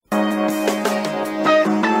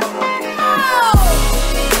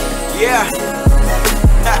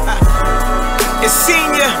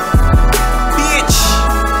Senior, bitch.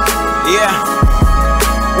 Yeah,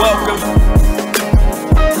 welcome.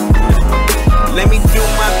 Let me do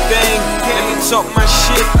my thing. Let me talk my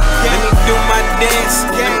shit. Let me do my dance.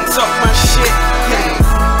 Let me talk my shit.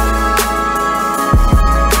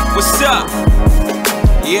 What's up?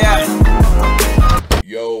 Yeah.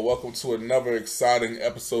 Yo, welcome to another exciting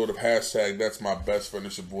episode of Hashtag That's My Best Friend.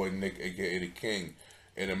 It's your boy Nick, aka The King.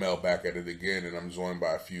 NML back at it again, and I'm joined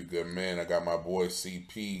by a few good men. I got my boy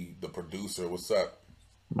CP, the producer. What's up?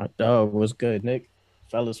 My dog, what's good, Nick?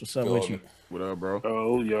 Fellas, what's up with you? What up, bro?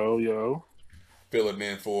 Oh, yo. Filling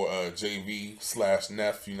in for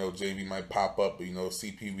JV/Neff. You know, JV might pop up, but you know,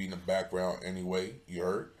 CP be in the background anyway. You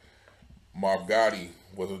heard? Marv Gotti,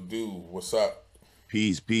 what's it do? What's up?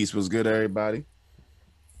 Peace. What's good, everybody?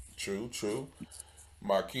 True.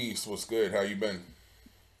 Marquise, what's good? How you been?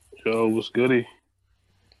 Yo, what's goody?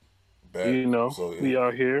 Back. You know, So, yeah. we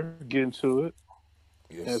out here getting to it,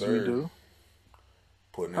 Yes, as sir. we do.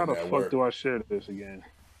 Putting How in the that fuck work. do I share this again?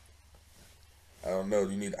 I don't know.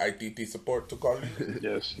 You need ITT support to call you?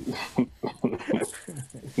 Yes.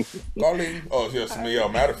 Calling. Oh, yes. Yo,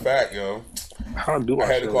 matter of fact, yo. How do I I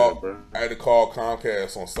had share to call. that, bro? I had to call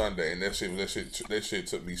Comcast on Sunday, and that shit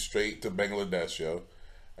took me straight to Bangladesh, yo.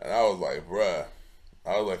 And I was like, bruh.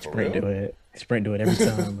 I was like, for Sprint real? do it. Sprint do it every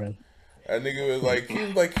time, bro. That nigga was like,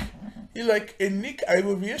 he like, and Nick, I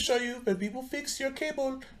will reassure you that we will fix your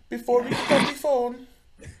cable before we pick up the phone.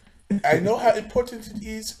 I know how important it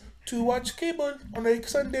is to watch cable on a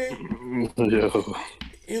Sunday. Yo.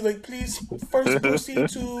 He's like, please first proceed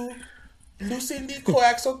to loosen the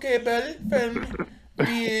coaxial cable from Yo,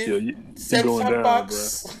 the you set going top down,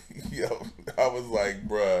 box. Yo, I was like,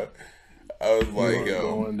 bruh. I was like, You're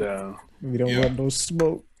yo. going down. We don't Yeah. want no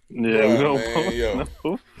smoke. Yeah, Bruh, we don't man, yo.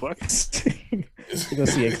 no fuck. You're gonna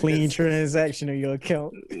see a clean transaction on your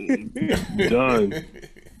account. Done.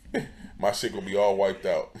 My shit gonna be all wiped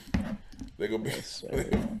out. They gonna be.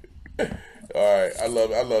 All right, I love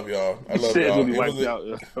y'all. I love Shit y'all. gonna be wiped out.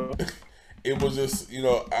 Yo. It was just, you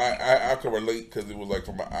know, I could relate because it was like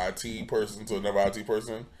from an IT person to another IT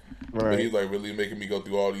person. But Right. he's like really making me go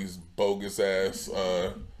through all these bogus ass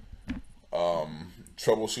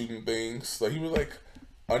troubleshooting things. Like he was like,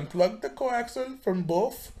 unplug the coaxial from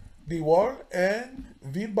both the wall and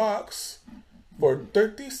the box for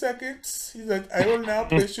 30 seconds. He's like, I will now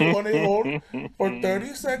place you on a hold for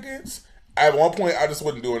 30 seconds. At one point, I just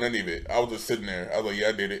wasn't doing any of it. I was just sitting there. I was like, yeah,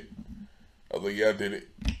 I did it.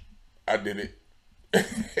 I did it.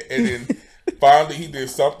 And then finally he did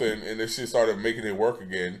something and this shit started making it work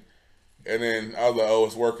again. And then I was like, oh,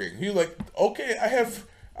 it's working. He was like, okay, I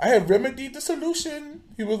have remedied the solution.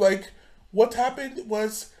 He was like, what happened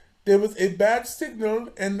was there was a bad signal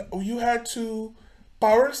and you had to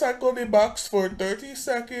power cycle the box for 30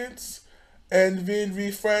 seconds and then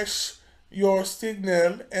refresh your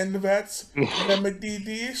signal, and that's remedied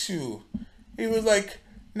the issue. He was like,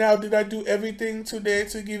 now did I do everything today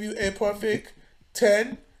to give you a perfect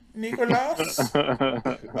 10, Nicholas?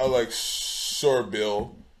 I was like, sure,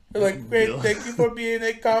 Bill. They're like, great, thank you for being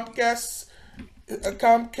a Comcast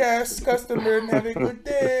customer and have a good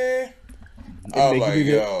day. I was like,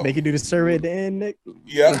 yo. Make you do the survey at the end, Nick.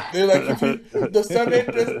 Yeah, they're like, if you, the survey,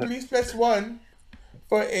 please press 1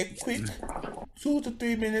 for a quick 2 to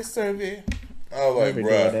 3 minute survey. I was like, Every day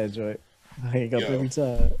bruh. that joint. I hang up Yo. every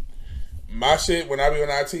time. My shit, when I be on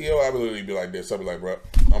IT, yo, I would literally be like this. I'd be like, bro,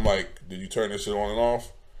 I'm like, did you turn this shit on and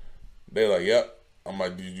off? They're like, yep. I'm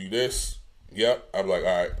like, did you do this? Yep. I'm like,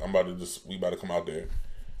 all right, we about to come out there.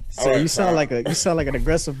 So All right, you sound fine. like an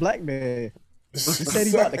aggressive black man. He said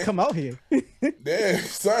he about to come out here. Yeah,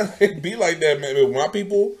 son, it be like that, man. With my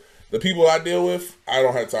people, the people I deal with, I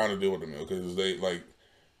don't have time to deal with them, because they, like,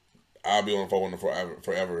 I'll be on the phone with them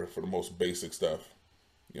forever for the most basic stuff.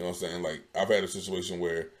 You know what I'm saying? Like, I've had a situation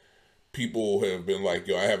where people have been like,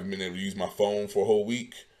 yo, I haven't been able to use my phone for a whole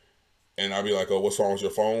week. And I'll be like, oh, what's wrong with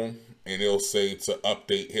your phone? And they'll say to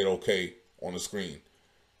update, hit OK on the screen.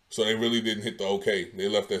 So they really didn't hit the OK. They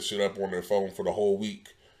left that shit up on their phone for the whole week.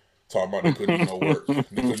 Talking about they couldn't do no work. They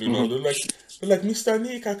couldn't do no. They're like, Mr.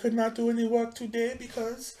 Nick, I could not do any work today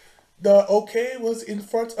because the OK was in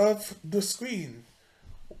front of the screen.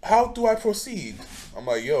 How do I proceed? I'm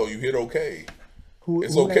like, yo, you hit OK.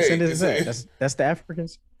 It's who okay. accent is that? That's the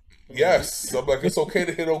Africans? Yes. I'm like, it's okay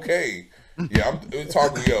to hit OK. Yeah, I'm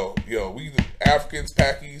talking, yo, we Africans,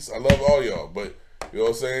 Pakis, I love all y'all, but you know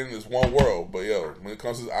what I'm saying? It's one world. But yo, when it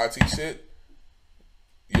comes to IT shit,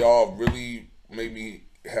 y'all really make me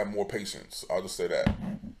have more patience. I'll just say that.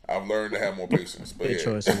 I've learned to have more patience. But Good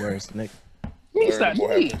choice of words, Nick. Mr. Learn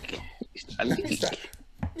more Nick. Mr.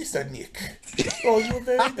 Mr. Nick.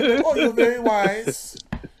 You're very wise.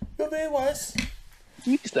 You're very wise.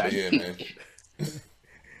 But yeah, man.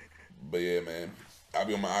 But yeah, man. I'll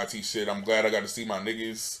be on my IT shit. I'm glad I got to see my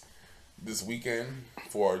niggas this weekend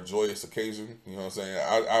for a joyous occasion. You know what I'm saying?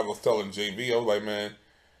 I was telling JV, I was like, man,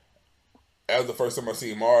 that was the first time I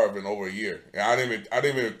seen Marv in over a year. And I didn't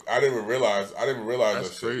even realize That's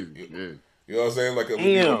that crazy. shit. Yeah. You know what I'm saying? Like we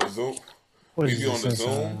be on the Zoom. What We is be it, on the since,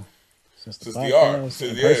 Zoom. Since Since the DR. podcast,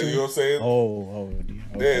 Since, in yeah, person? you know what I'm saying? Oh,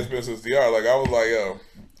 Yeah, it's been since DR. Like I was like, yo,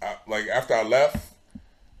 like after I left,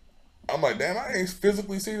 I'm like, damn, I ain't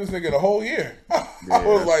physically seen this nigga in a whole year. I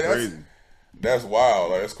was like, that's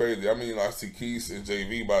wild. Like that's crazy. I mean, I see Keith and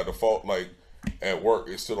JV by default. Like at work,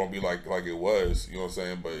 it still don't be like it was. You know what I'm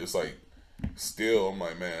saying? But it's like still, I'm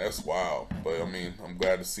like, man, that's wild. But I mean, I'm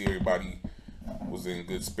glad to see everybody was in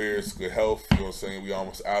good spirits, good health. You know what I'm saying? We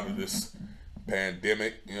almost out of this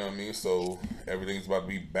pandemic. You know what I mean? So everything's about to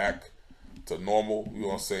be back to normal. You know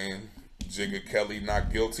what I'm saying? Jigga Kelly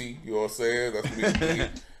not guilty. You know what I'm saying? That's gonna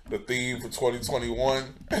be the theme for 2021.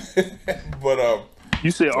 But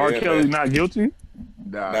You said R. Kelly man. not guilty?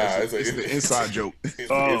 Nah, it's the inside joke. It's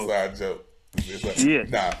an inside joke. Yeah.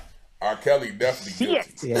 Nah, R. Kelly definitely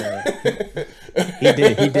guilty.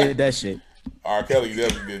 Yeah, he did that shit. R. Kelly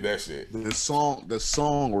definitely did that shit. The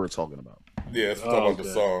song we're talking about. Yeah, let's talk about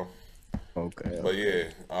the song. Okay. But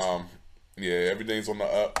yeah, everything's on the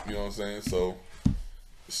up. You know what I'm saying? So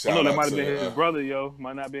shout That out might have to, been his brother, yo.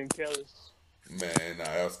 Might not been Kelly's. Man, nah,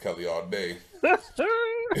 that was Kelly all day. That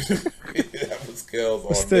was Kells all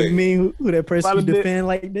What's day. the mean who that person you Might have defend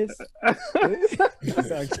like this?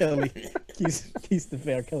 R. Kelly. He's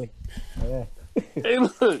defend R. Kelly. Yeah. Hey,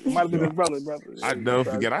 look, might have been his brother. I never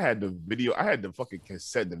forget. I had the video. I had the fucking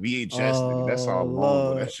cassette, the VHS. nigga. That's how long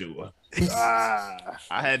Lord. that shit was. Ah,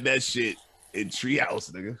 I had that shit in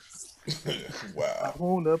Treehouse, nigga. Wow.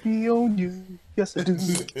 wanna be on you. Yes, I do.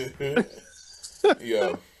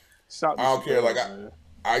 Yo, Shout I don't care. Like man.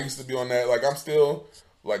 I used to be on that. Like I'm still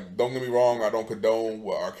like. Don't get me wrong. I don't condone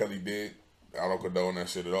what R. Kelly did. I don't condone that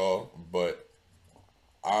shit at all. But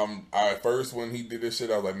I at first when he did this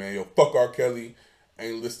shit, I was like, man, yo, fuck R. Kelly.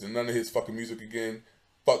 Ain't listening to none of his fucking music again.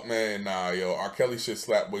 Fuck man, nah, yo, R. Kelly shit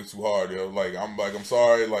slapped way too hard, yo. I'm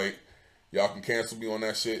sorry, like y'all can cancel me on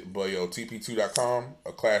that shit, but yo, TP2.com,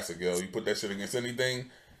 a classic, yo. You put that shit against anything,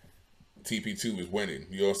 TP2 is winning.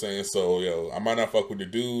 You know what I'm saying? So yo, I might not fuck with the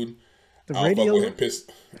dude. The I don't radio, fuck with him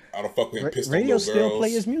pissed. I don't fuck with him pissed radio on still little girls. play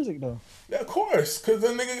his music though. Yeah, of course, cause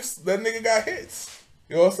that nigga got hits.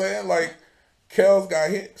 You know what I'm saying? Like Kells got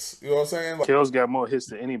hits. You know what I'm saying? Like Kel's got more hits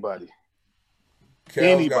than anybody.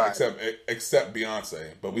 Kells got except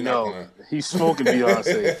Beyonce, but we're not gonna. He's smoking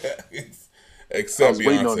Beyonce. I Except was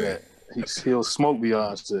waiting on Beyonce. that. He'll smoke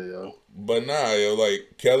Beyonce, yo. But nah, yo,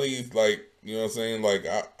 like Kelly's like, you know what I'm saying? Like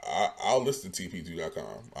I'll listen to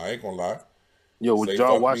TP2.com. I ain't gonna lie. Yo, would Say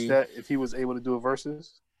y'all fuck watch me. that if he was able to do a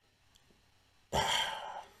versus?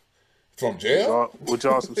 From jail? Would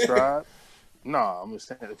y'all subscribe? Nah, I'm just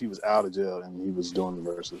saying if he was out of jail and he was doing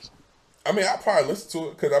the verses. I mean, I probably listen to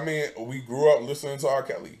it because I mean we grew up listening to R.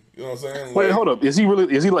 Kelly. You know what I'm saying? Wait, Like, hold up. Is he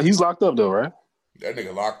really? Is he like he's locked up though, right? that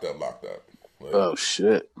nigga locked up. Like, Oh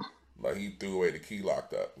shit! like he threw away the key,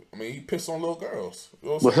 locked up. I mean, he pissed on little girls. You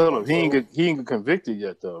know what I'm But saying? hold up, he ain't get convicted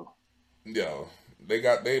yet though. Yo, they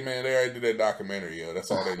already did that documentary. Yo,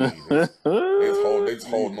 that's all they need. They just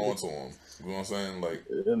holding on to him. You know what I'm saying? Like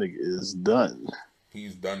That nigga is done.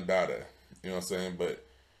 he's done data. You know what I'm saying? But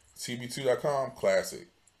TB2.com, classic.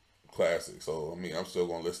 So I mean, I'm still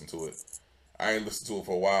gonna listen to it. I ain't listened to it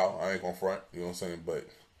for a while. I ain't gonna front. You know what I'm saying? But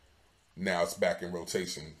now it's back in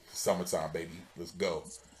rotation. Summertime, baby. Let's go.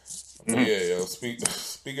 But yeah, yo.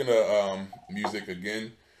 Speaking of music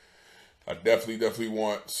again, I definitely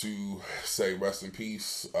want to say rest in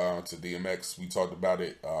peace to DMX. We talked about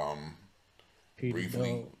it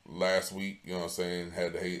briefly last week. You know what I'm saying?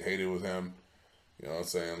 Had to hate it with him. You know what I'm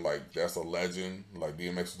saying? Like that's a legend. Like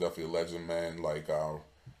DMX was definitely a legend, man. Like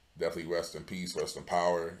definitely rest in peace, rest in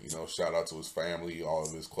power. You know, shout out to his family, all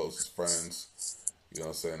of his closest friends. You know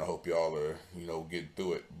what I'm saying? I hope y'all are, you know, getting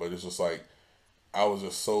through it. But it's just like I was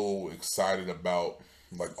just so excited about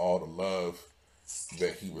like all the love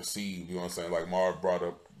that he received. You know what I'm saying? Like Marv brought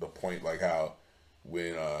up the point like how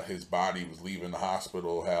when his body was leaving the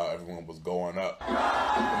hospital, how everyone was going up.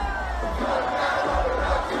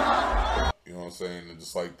 You know what I'm saying? And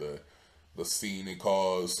just like the scene it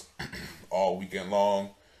caused all weekend long.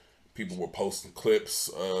 People were posting clips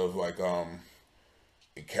of like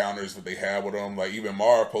encounters that they had with him. Like even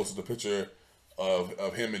Marv posted a picture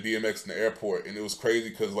of him and DMX in the airport, and it was crazy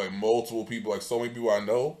because like multiple people, like so many people I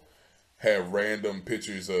know, had random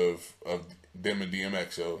pictures of them and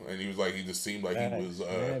DMX show, and he was like, he just seemed like he was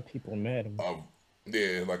people mad at him.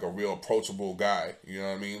 yeah, like a real approachable guy. You know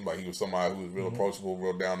what I mean? Like he was somebody who was real approachable,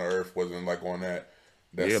 real down to earth. Wasn't like on that.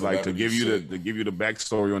 Yeah, like to give you shit. the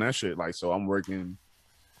backstory on that shit. Like, so I'm working.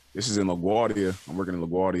 This is in LaGuardia. I'm working in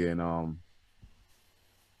LaGuardia, and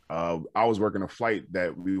I was working a flight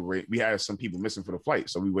that we had some people missing for the flight,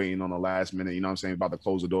 so we waiting on the last minute. You know what I'm saying? About to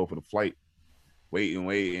close the door for the flight.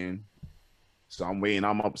 Waiting. So I'm waiting.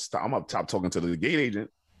 I'm up top talking to the gate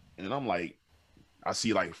agent, and I'm like, I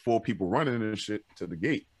see like 4 people running and shit to the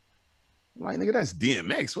gate. I'm like, nigga, that's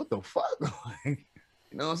DMX. What the fuck? You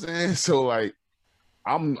know what I'm saying? So like,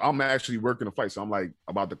 I'm actually working the flight, so I'm like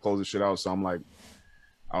about to close the shit out. So I'm like,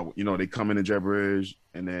 they come in the Jet Bridge,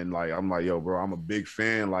 and then like I'm like, yo, bro, I'm a big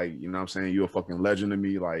fan. Like, you know what I'm saying? You're a fucking legend to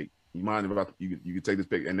me. Like, you mind if you could take this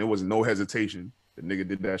pic? And there was no hesitation. The nigga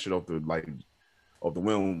did that shit off the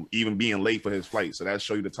whim, even being late for his flight. So that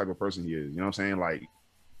show you the type of person he is. You know what I'm saying? Like,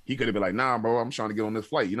 he could have been like, nah, bro, I'm trying to get on this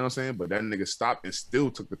flight. You know what I'm saying? But that nigga stopped and still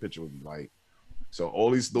took the picture with me. Like, so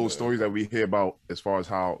all those stories that we hear about as far as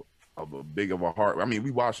how big of a heart. I mean,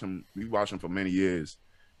 we watched him for many years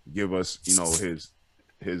give us,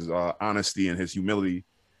 his honesty and his humility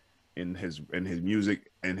in his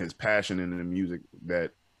music and his passion in the music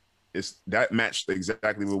that matched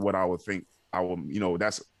exactly with what I would think I would,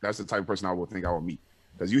 that's the type of person I would think I would meet.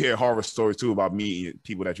 Because you hear horror stories too about meeting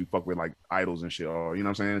people that you fuck with, like idols and shit, or you know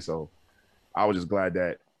what I'm saying? So I was just glad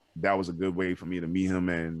that was a good way for me to meet him,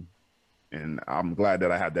 and I'm glad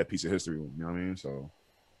that I have that piece of history with him, you know what I mean? So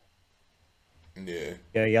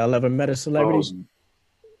yeah, y'all ever met a celebrity?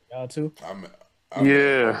 Y'all too? I met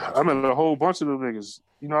a whole bunch of them niggas.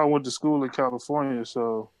 I went to school in California,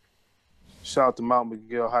 so shout out to Mount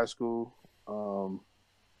Miguel High School.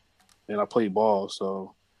 And I played ball,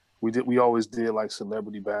 so we always did like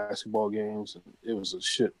celebrity basketball games, and it was a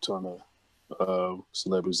shit ton of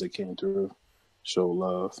celebrities that came through, show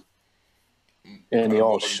love. And they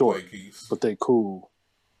all short, but they cool.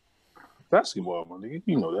 Basketball, my nigga,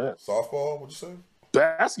 you know that. Softball, what you say?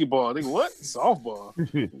 Basketball, nigga, what? Softball.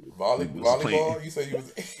 Volleyball? You said you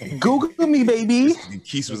was... Google me, baby.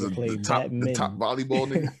 Keith was the top volleyball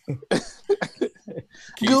nigga.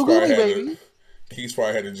 Google me, baby. Keith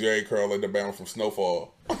probably had a Jerry curl in the bound from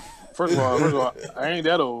Snowfall. First of all, I ain't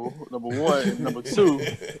that old, number one. And number two,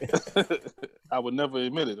 I would never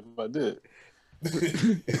admit it if I did.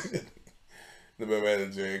 The man had a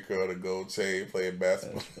Jerry curl, the gold chain, playing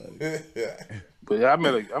basketball. But yeah, I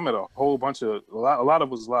met a whole bunch of a lot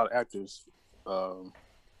of actors.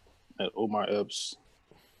 At Omar Epps,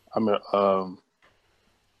 I met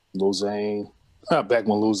Lil Zane. Back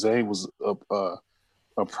when Lil Zane was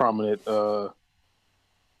a prominent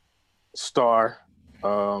star.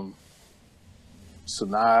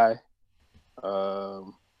 Sinai.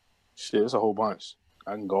 Shit, it's a whole bunch.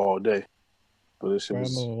 I can go all day. But this shit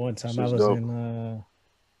was, I remember one time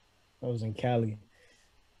I was in Cali.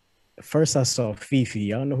 First I saw Fifi.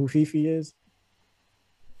 Y'all know who Fifi is?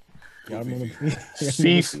 Y'all remember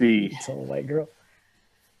Fifi? Tall white girl.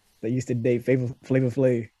 They used to date Flavor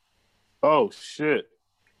Flav. Oh shit.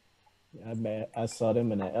 I saw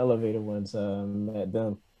them in the elevator one time.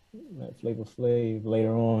 Met Flavor Flav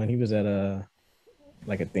later on. He was at a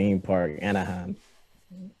theme park, Anaheim.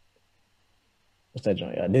 What's that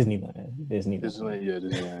joint? Disneyland.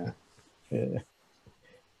 Disneyland. Yeah.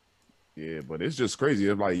 Yeah, but it's just crazy.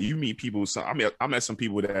 It's like you meet people. I met some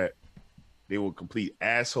people that they were complete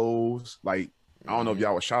assholes. Like, I don't know if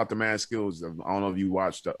y'all was shout out to Mad Skills. I don't know if you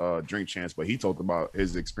watched Drink Champs, but he talked about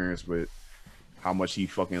his experience with how much he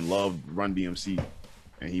fucking loved Run DMC,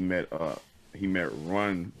 and he met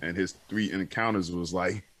Run, and his 3 encounters was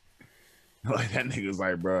like that nigga was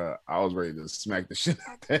like, bro, I was ready to smack the shit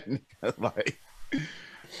out that nigga, like,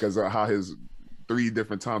 because of how his 3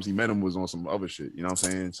 different times he met him was on some other shit, you know what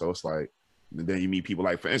I'm saying? So it's like, then you meet people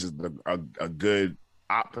like, for instance, a good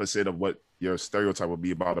opposite of what your stereotype would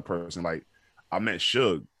be about a person. Like, I met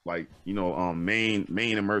Suge, like, Maine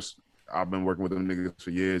and Merce. I've been working with them niggas for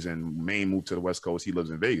years, and Maine moved to the West Coast. He lives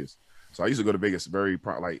in Vegas, so I used to go to Vegas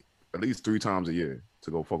like at least 3 times a year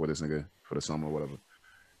to go fuck with this nigga for the summer or whatever.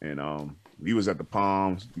 And we was at the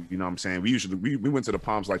Palms, you know what I'm saying? We went to the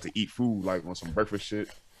Palms like to eat food, like on some breakfast shit,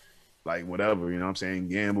 like whatever, you know what I'm saying?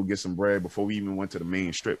 Gamble, get some bread before we even went to the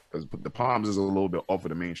main strip, because the Palms is a little bit off of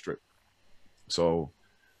the main strip. So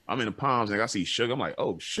I'm in the Palms and I see Suge. I'm like,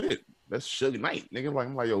 oh shit, that's Suge Knight, nigga. Like,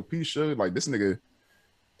 I'm like, yo, peace, Suge. Like, this nigga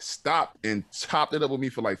stopped and chopped it up with me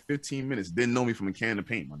for like 15 minutes. Didn't know me from a can of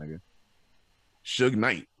paint, my nigga. Suge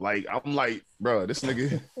Knight. Like, I'm like, bro, this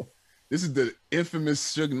nigga this is the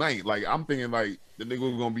infamous Suge Knight. Like I'm thinking like the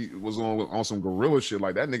nigga was on some gorilla shit.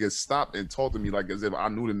 Like that nigga stopped and talked to me like as if I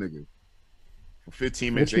knew the nigga. For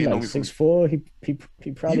 15 minutes, What you like 6'4"? He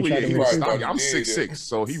probably tried to recruit you. Yeah. I'm 6'6",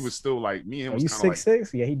 so he was still like me and him. You Was kind of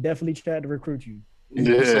 6'6"? Yeah, he definitely tried to recruit you.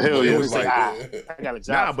 Yeah, hell yeah. It was like, I got a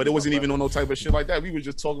job. nah, but it wasn't even on no type of shit like that. We were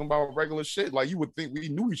just talking about regular shit. Like you would think we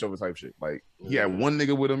knew each other type shit. Like he had one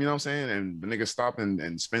nigga with him, you know what I'm saying? And the nigga stopped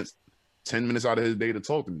and spent 10 minutes out of his day to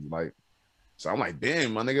talk to me. Like, so I'm like,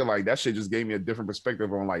 damn, my nigga, like that shit just gave me a different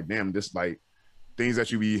perspective on like, damn, this like things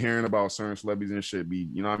that you be hearing about certain celebrities and shit be,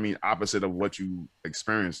 you know what I mean, opposite of what you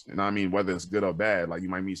experienced. You know what I mean? Whether it's good or bad. Like you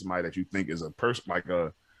might meet somebody that you think is a person, like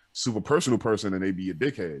a super personal person, and they be a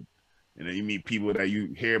dickhead. And then you meet people that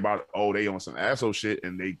you hear about, oh, they on some asshole shit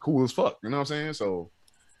and they cool as fuck. You know what I'm saying? So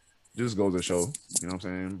just goes to show, you know what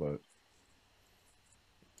I'm saying? But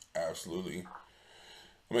absolutely.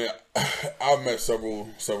 I mean, I've met several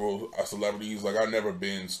celebrities. Like I've never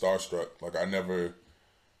been starstruck. Like I've never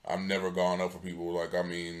gone up for people. Like I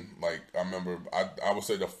mean, like I remember, I would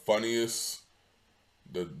say the funniest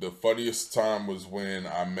time was when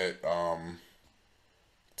I met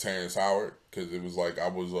Terrence Howard, because it was like I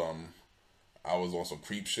was on some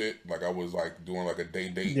creep shit. Like I was like doing like a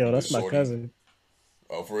date. Yo, that's my cousin.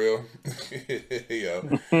 Oh, for real? Yeah.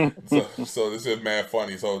 So this is mad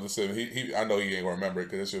funny. So this is, he I know he ain't gonna remember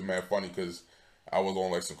it because this is mad funny because I was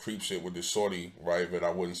on like some creep shit with this shorty, right, that I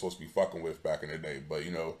wasn't supposed to be fucking with back in the day. But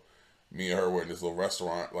you know, me and her were in this little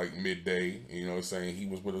restaurant like midday. You know what I'm saying? He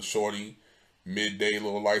was with a shorty, midday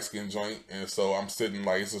little light skin joint, and so I'm sitting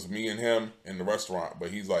like it's just me and him in the restaurant, but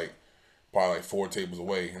he's like probably like 4 tables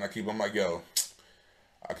away, and I'm like, yo.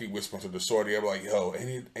 I keep whispering to the shorty. I'm like, yo,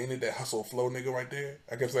 ain't it that Hustle and Flow nigga right there?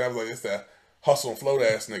 I kept saying, I was like, it's that Hustle and Flow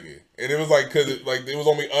ass nigga. And it was like, cause it was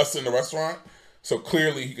only us in the restaurant, so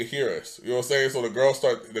clearly he could hear us. You know what I'm saying? So the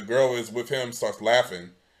girl is with him, starts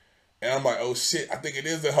laughing, and I'm like, oh shit, I think it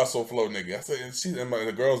is the Hustle and Flow nigga. I said, and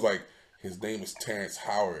the girl's like, his name is Terrence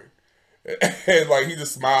Howard, and like he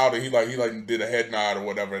just smiled and he did a head nod or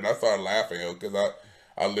whatever, and I started laughing, because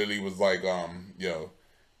I literally was like, yo.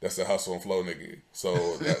 That's the Hustle and Flow nigga.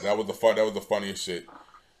 So that was the funniest shit.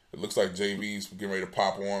 It looks like JV's getting ready to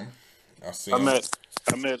pop on. I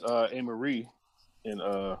met A. Marie when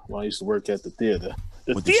I used to work at the theater.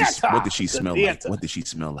 What did she smell like? What did she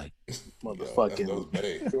smell like?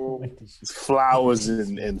 Motherfucking flowers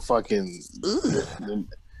and fucking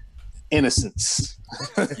innocence.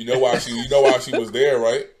 You know why she was there,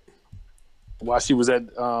 right? Why she was at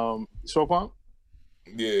Short Pump?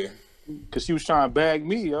 Yeah. Because she was trying to bag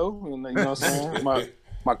me, yo. And, you know what I'm saying?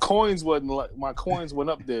 My coins wasn't up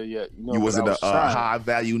there yet. You know, you wasn't a high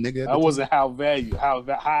value nigga. I wasn't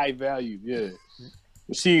high value. Yeah.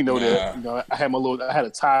 But she didn't know that. You know, I had a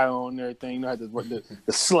tie on and everything. You know, I had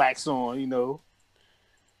the slacks on. You know.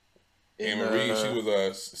 And Marie, she was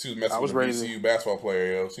messing with a VCU basketball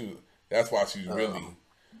player, yo. That's why she was really.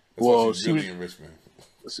 She was in Richmond.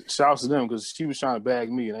 Shouts to them because she was trying to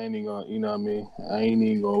bag me, and I ain't even gonna, you know what I mean? I ain't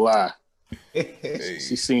even gonna lie. Hey.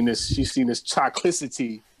 She seen this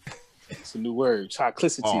choclicity. It's a new word,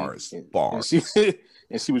 choclicity. Bars.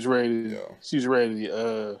 And she was ready. She's ready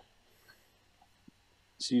to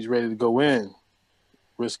go in,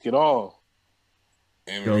 risk it all.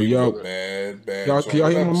 And yo, bad. Y'all, can y'all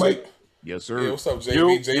hear my mic? Yes, sir. Yeah, what's up,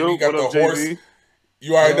 JV? JV got the horse. JV?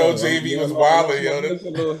 You already know JV was wilding,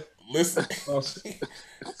 yo. Listen,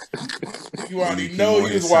 you already know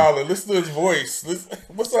he was wilding. Listen to his voice.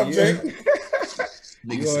 What's up, Jay?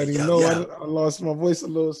 You already know I lost my voice a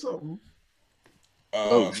little something.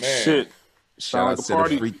 Oh man! Shit! Shout out to the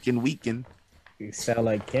freaking weekend. You sound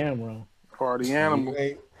like Cameron. Party animal.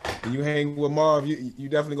 You hang with Marv, you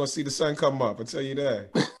definitely gonna see the sun come up. I tell you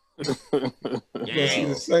that. You gonna see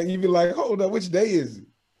the sun. You be like, hold up, which day is it?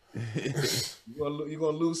 You're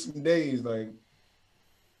gonna lose some days, like.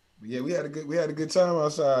 Yeah, we had a good time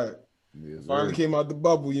outside. Yes, finally came out the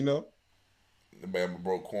bubble, you know. The man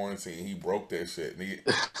broke quarantine. He broke that shit. Now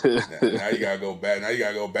you gotta go back. Now you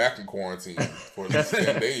gotta go back in quarantine for at least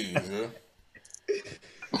 10 days. Yeah.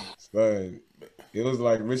 But it was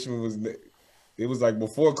like Richmond was. It was like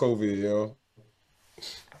before COVID, yo.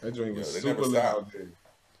 That joint was super loud.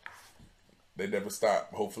 They never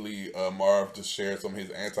stop. Hopefully, Marv just shared some of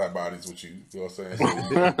his antibodies with you. You know what I'm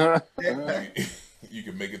saying? So you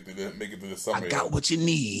can make it through the summer. I got what you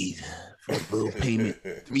need for a little payment.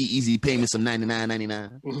 3 easy payments of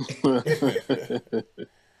 $99.99.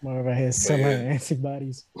 Marv, I had some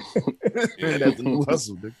antibodies. Yeah, that's the new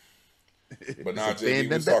hustle, dude. But now,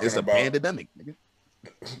 it's a pandemic, nigga.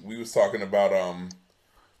 We was talking about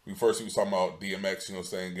we was talking about DMX, you know,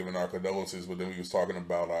 saying giving our condolences, but then we was talking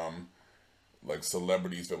about like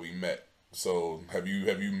celebrities that we met. So have you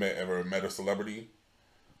ever met a celebrity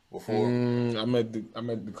before? I met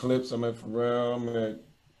the Clips. I met Pharrell.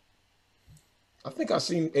 I think I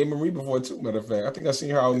seen A. Marie before too. Matter of fact, I think I seen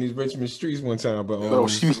her out in these Richmond streets one time. But No,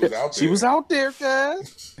 she was out there,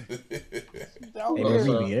 guys. They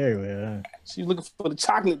Marie be everywhere. Huh? She was looking for the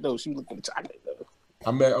chocolate though.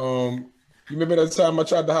 I met you remember that time I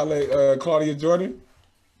tried to holler at Claudia Jordan?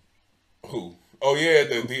 Who? Oh yeah,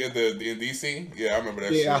 the in DC. Yeah, I remember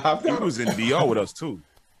that. Yeah, shit. He was in DR with us too.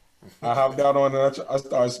 I hopped out on her. I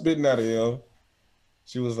started spitting at her, yo.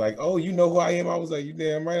 She was like, "Oh, you know who I am?" I was like, "You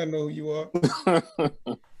damn right, I know who you are."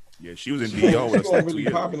 Yeah, she was in DR with us. She wasn't really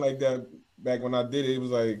popping like that back when I did it. It was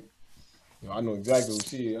like, I know exactly who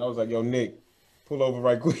she is. I was like, "Yo, Nick, pull over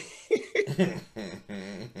right quick."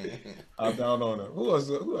 I down on her. Who else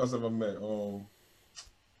have I met? Who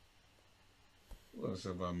else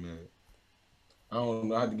have I met? I don't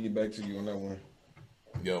know. I had to get back to you on that one.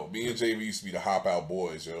 Yo, me and JV used to be the hop out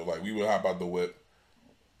boys, yo. Like we would hop out the whip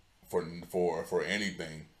for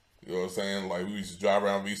anything. You know what I'm saying? Like we used to drive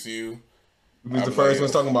around VCU. We was the first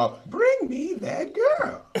ones talking about, "Bring me that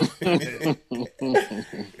girl." JV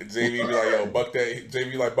be like, "Yo, buck that."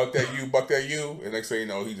 JV like, "Buck that you." And next thing you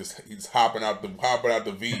know, he's hopping out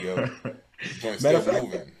the V, yo. Joint still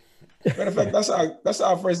moving. Matter of fact, that's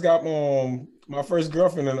how I first got my first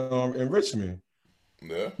girlfriend in Richmond.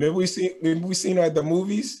 Yeah. Then we seen her at the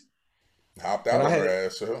movies. Hopped out of her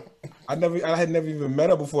ass, yo. I had never even met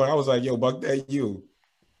her before. I was like, "Yo, buck that you."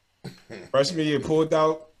 Freshman year, pulled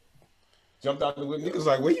out, jumped out the window. Niggas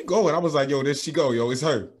like, "Where you going?" I was like, "Yo, there she go, yo, it's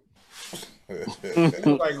her." And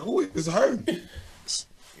I'm like, "Who is her?"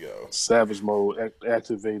 Yo, savage mode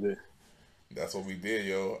activated. That's what we did,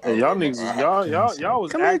 yo. Hey, y'all niggas, y'all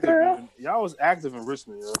was active. Y'all was active in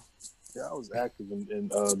Richmond, yo. Y'all was active in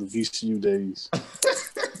the VCU days.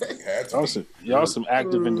 Y'all some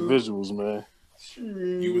active individuals, man.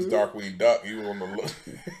 You was Darkwing Duck. You was on the low.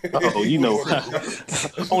 Oh, you know,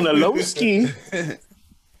 on the low ski.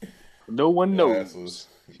 No one knows.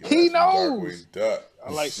 He knows. Duck.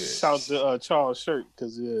 I like shout to Charles Shirt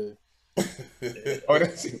because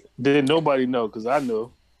that's it. Didn't nobody know because I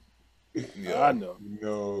know. Yeah. I know.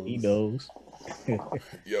 He knows. Yo,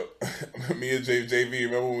 me and JV.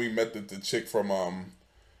 Remember when we met the chick from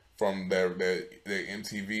their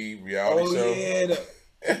MTV reality show? Yeah,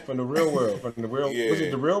 from the real world. Yeah. Was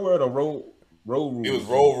it the real world or Road Rules? It was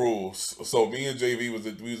Road Rules. So me and JV we was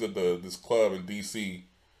at this club in DC,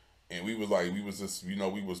 and we was just we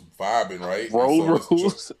was vibing, right? Road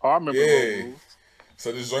Rules. I remember. Yeah. Road Rules.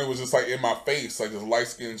 So this joint was just like in my face, like this light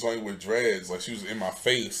skinned joint with dreads. Like she was in my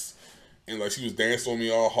face. And like she was dancing on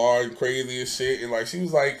me all hard and crazy and shit. And like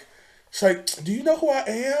she's like, "Do you know who I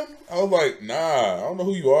am?" I was like, "Nah, I don't know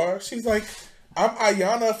who you are." She's like, "I'm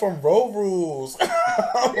Ayana from Road Rules."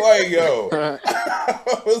 I'm like, "Yo," I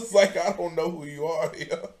was like, "I don't know who you are."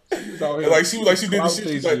 Yo. And like she did this shit.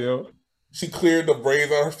 She's like, she cleared the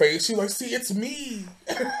braids on her face. She was like, "See, it's me."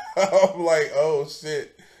 I'm like, "Oh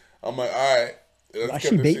shit." I'm like, "All right." Why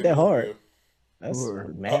she bait that hard? That's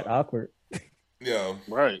mad awkward. Yeah.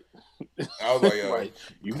 Right. I was like, "Yo, right.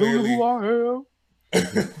 You know who I am."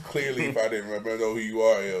 Clearly, if I didn't know who you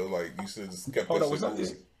are, yo, like you should have just kept that shit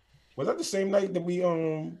moving. Was that the same night that we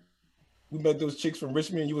met those chicks from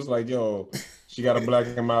Richmond? You was like, "Yo, she got a black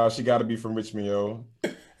and mild. She got to be from Richmond, yo."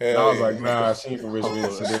 And I was like, "Nah, she ain't from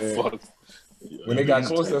Richmond." So then, when they got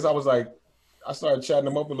close to us, I was like, I started chatting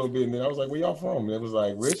them up a little bit, and then I was like, "Where y'all from?" And it was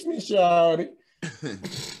like, "Richmond, shawty."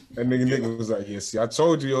 And nigga was like, "Yeah, see, I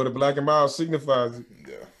told you, yo, the black and mild signifies it."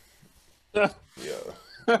 Yeah.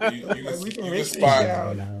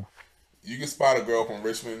 You can spot a girl from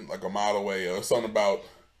Richmond like a mile away. It's something about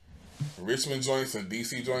Richmond joints and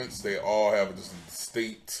DC joints. They all have just a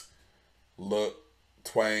distinct look,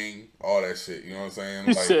 twang, all that shit. You know what I'm saying?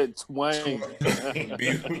 You like, said twang.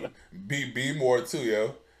 be more too,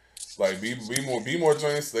 yo. Like be more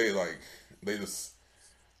joints. They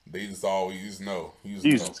just always know.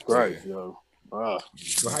 Jesus Christ, yo.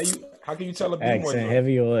 So how can you tell a B more accent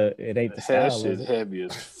heavy or it ain't the that style? shit heavy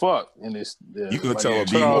as fuck, and it's you can tell a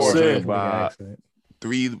B Charles more said, by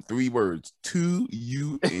three words: to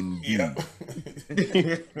you and you. What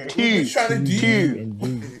trying to do?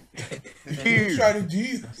 Trying to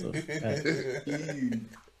do?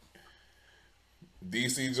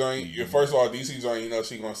 DC joint. First of all, DC joint. You know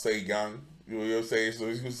she gonna stay young. You know what I'm saying?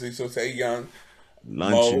 So she'll stay young.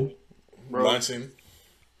 Luncheon. Luncheon.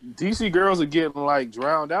 DC girls are getting like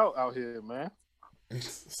drowned out here, man.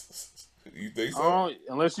 You think so?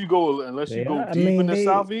 Unless you go deep in the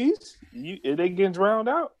southeast, they getting drowned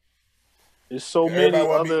out. There's so many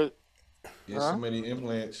other. There's so many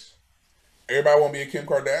implants. everybody want to be a Kim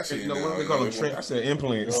Kardashian. You know now. what we call them? I said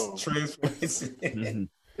implants. Yo. Transplants.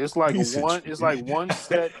 It's like He said one. It's like one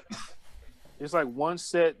set. It's like one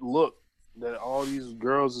set look that all these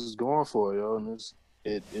girls is going for, yo, and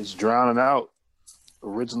it's drowning out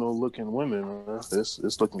original looking women. Man.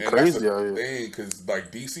 It's looking And crazy that's the out here. thing, because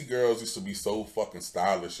like DC girls used to be so fucking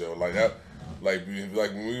stylish, yo. Like that, like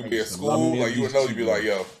when we would be at school, like you would know, you'd be like,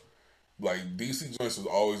 yo, like DC joints was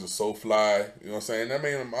always so fly. You know what I'm saying? I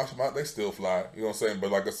mean, they still fly. You know what I'm saying?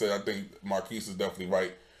 But like I said, I think Marquise is definitely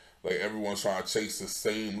right. Like everyone's trying to chase the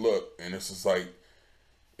same look, and it's just like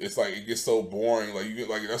it gets so boring. Like you get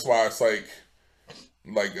like that's why it's like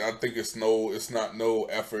I think it's not no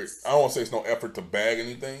effort. I don't want to say it's no effort to bag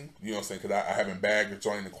anything. You know what I'm saying? Because I haven't bagged a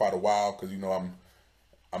joint in quite a while. Because you know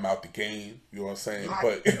I'm out the game. You know what I'm saying?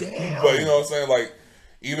 But but you know what I'm saying? Like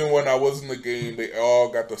even when I was in the game, they all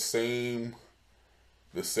got the same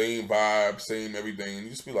vibe, same everything. And you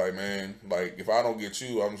just be like, man, like if I don't get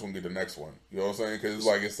you, I'm just gonna get the next one. You know what I'm saying? Because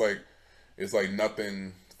it's like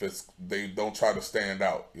nothing. They don't try to stand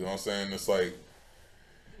out. You know what I'm saying? It's like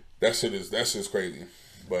that shit's crazy.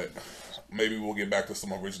 But maybe we'll get back to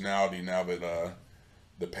some originality now that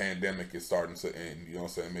the pandemic is starting to end. You know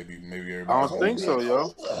what I'm saying? Maybe everybody. I don't think so,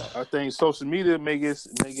 yo. I think social media make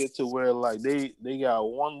it to where like they got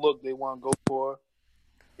one look they want to go for,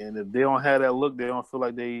 and if they don't have that look, they don't feel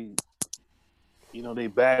like they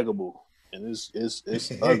baggable, and it's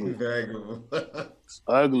ugly. Baggable. It's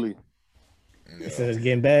ugly. Yeah. So it's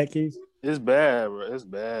getting bad, Keith. It's bad, bro. It's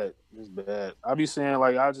bad. It's bad. I be saying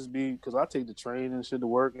like I just be because I take the train and shit to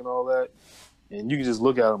work and all that, and you can just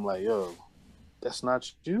look at them like, yo, that's not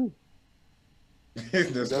you.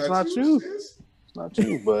 That's not you. sis. It's not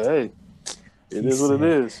you. But hey, it is what it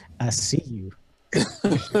is. I see you.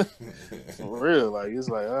 For real, like it's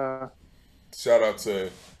like Shout out to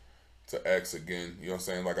X again. You know what I'm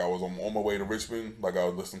saying? Like I was on my way to Richmond. Like I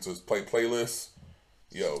was listening to his playlist.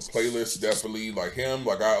 Yo, playlist definitely like him.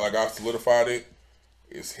 Like I solidified it.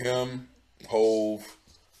 It's him, Hove,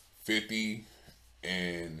 50,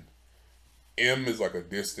 and M is like a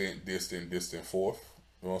distant fourth.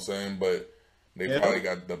 You know what I'm saying? But they probably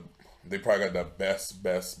got the best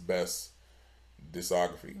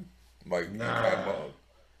discography. Like catalog.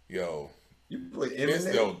 Yo. You put M in It's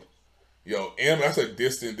there? yo, M, that's a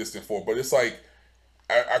distant fourth. But it's like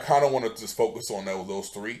I kind of want to just focus on those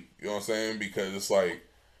three. You know what I'm saying? Because it's like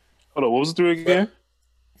hold on, what was the three again?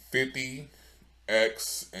 50,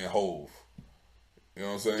 X, and Hove. You know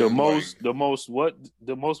what I'm saying? The most what?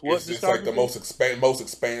 It's like the most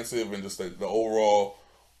expansive and just like the overall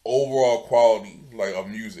quality like of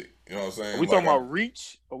music. You know what I'm saying? Are we talking about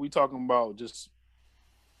reach? Or are we talking about just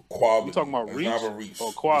quality? We talking about it's reach, not a reach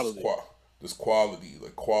or quality? This quality,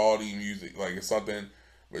 like quality music. Like it's something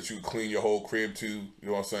that you can clean your whole crib to. You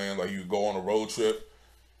know what I'm saying? Like you go on a road trip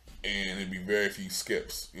and it'd be very few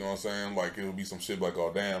skips. You know what I'm saying? Like it'll be some shit like,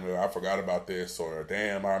 oh damn, I forgot about this, or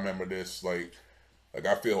damn, I remember this. Like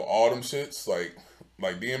I feel all them shits. Like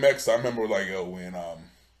DMX, I remember like yo when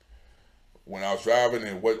I was driving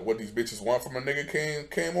and what these bitches want from a nigga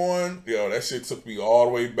came on. Yo, that shit took me all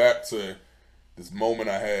the way back to this moment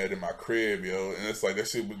I had in my crib, yo. And it's like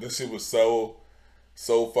this shit was so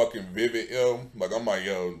fucking vivid, yo. Like I'm like,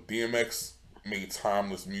 yo, DMX made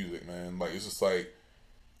timeless music, man. Like it's just like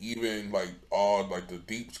even like all like the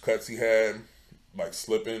deep cuts he had, like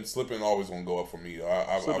Slippin' always gonna go up for me.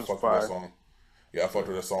 I fucked with that song. Yeah, I fucked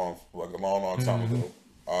with that song like a long time ago.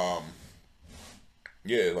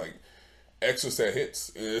 Yeah, like X just had hits.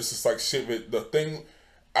 And it's just like shit. But the thing,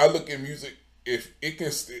 I look at music, if it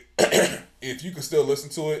can, if you can still listen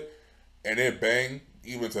to it and it bang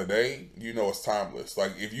even today, you know it's timeless.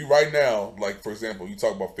 Like if you right now, like for example, you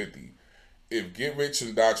talk about 50. If Get Rich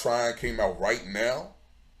and Die Trying came out right now,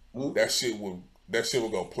 that shit would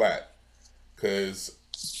go plat. Cause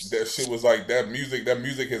that shit was like that music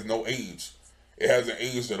has no age. It hasn't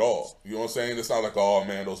aged at all. You know what I'm saying? It's not like, oh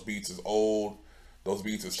man, those beats is old. Those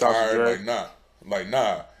beats is tired. Like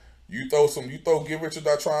nah. You throw Get Rich or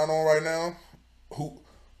Die Trying on right now. Who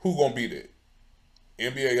gonna beat it?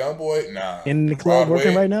 NBA YoungBoy? Nah. In the club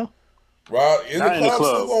working right now? In the club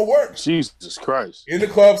still gonna work. Jesus Christ. In the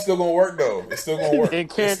club still gonna work though. It's still gonna work. In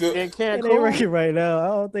Cancun. It ain't working right now. I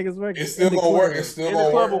don't think it's working. It's still gonna work. It's still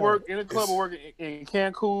gonna work. In the club will work in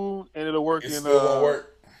Cancun, and it'll work it's still gonna work.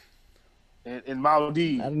 In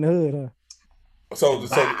Maldives. Out in the hood, huh?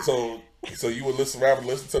 So you would listen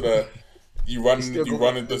to the you running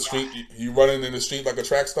in the street like a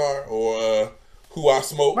track star, or Who I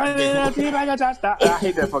Smoke. I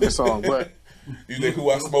hate that fucking song, but you think Who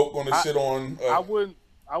I Smoke on the shit on? I wouldn't.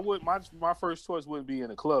 My first choice wouldn't be in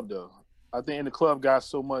a club though. I think in the club got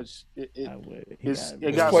so much.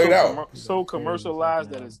 It got played out. So commercialized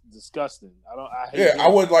that it's disgusting. I hate Yeah, I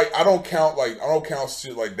would like. I don't count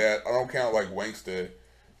shit like that. I don't count like Wanksta,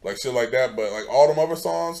 like shit like that. But like all them other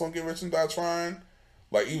songs on Get Rich and Die Trying,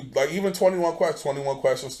 like even 21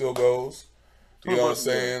 Questions still goes. You know what I'm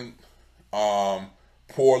saying?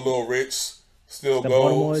 Poor Lil Rich still goes.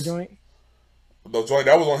 Baltimore joint. The joint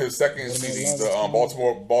that was on his second CD, the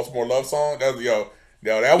Baltimore Love Song. That was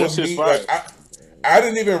that was me. Like, I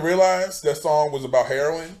didn't even realize that song was about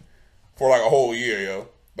heroin for like a whole year, yo.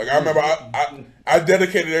 Like I remember, I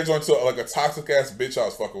dedicated that joint to like a toxic ass bitch I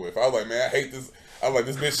was fucking with. I was like, man, I hate this. I was like,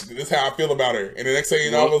 this bitch. This is how I feel about her. And the next thing you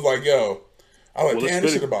know, I was like, yo, I was like, damn,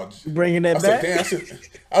 this shit about bringing that back.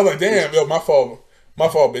 I was like, damn, yo, my fault,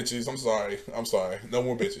 bitches. I'm sorry. No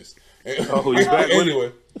more bitches. Oh, you back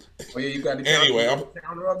anyway. Oh yeah, you got the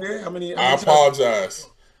counter up there. How many I apologize.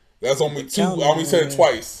 That's only two. I only said it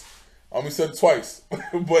twice.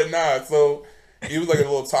 But nah. So it was like a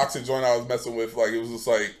little toxic joint I was messing with. Like it was just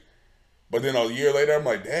like. But then a year later, I'm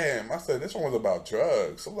like, damn. I said this one was about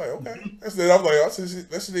drugs. I'm like, okay. That's it. I'm like,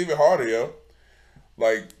 this is even harder, yo.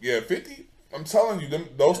 Like, yeah, 50. I'm telling you,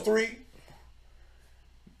 those three.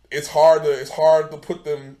 It's hard to put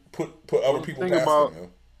other people past them. Yo.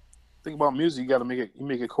 Think about music. You got to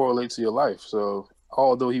make it correlate to your life. So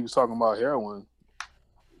although he was talking about heroin,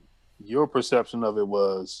 your perception of it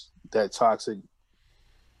was that toxic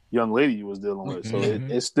young lady you was dealing with. So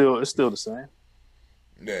it's still the same.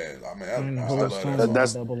 Yeah, I mean, I love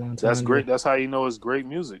that. That's great. That's how you know it's great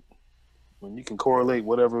music, when you can correlate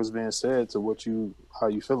whatever is being said to how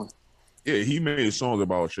you feeling. Yeah, he made songs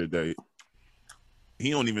about shit that he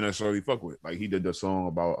don't even necessarily fuck with. Like he did the song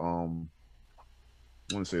about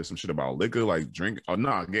I want to say some shit about liquor, like drink. Oh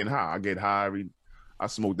no, getting high. I get high. I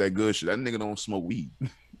smoke that good shit. That nigga don't smoke weed.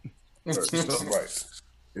 Right.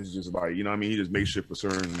 It's just like, you know what I mean? He just makes shit for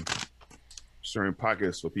certain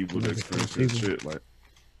pockets for people to experience this shit. Like,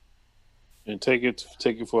 and take it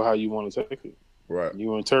for how you want to take it. Right.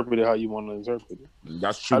 You interpret it how you want to interpret it.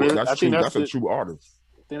 That's true. That's a true artist.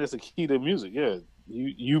 I think that's the key to music. Yeah.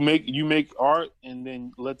 You make art and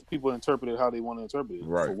then let the people interpret it how they want to interpret it.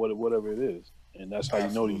 Right. For whatever it is. And that's how you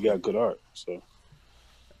know that you got good art. So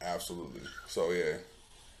absolutely. So yeah.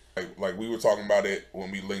 Like we were talking about it when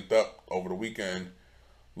we linked up over the weekend.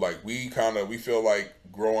 Like we feel like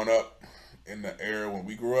growing up in the era when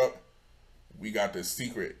we grew up, we got this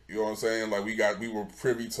secret. You know what I'm saying? Like we were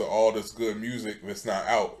privy to all this good music that's not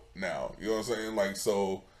out now. You know what I'm saying? Like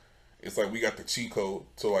so it's like we got the cheat code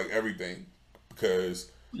to like everything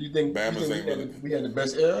because you think we had the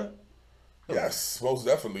best era? Yes, most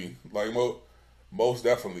definitely. Like most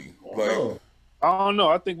definitely. Like I don't know.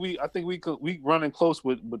 I think we running close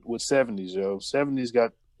with 70s, yo. 70s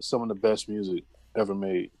got some of the best music ever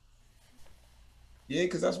made. Yeah,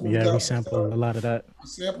 because that's what we sampled a lot of that.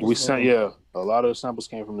 A lot of the samples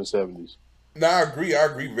came from the 70s. No, I agree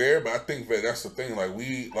there, but I think that that's the thing. Like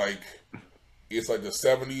it's like the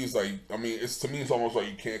 70s. Like I mean, to me, it's almost like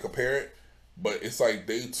you can't compare it, but it's like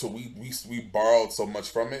we borrowed so much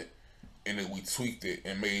from it. And then we tweaked it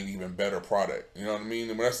and made an even better product. You know what I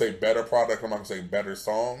mean? And when I say better product, I'm not gonna say better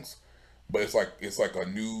songs, but it's like a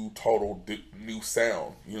new new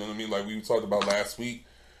sound. You know what I mean? Like we talked about last week,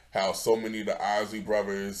 how so many of the Ozzy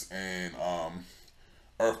Brothers and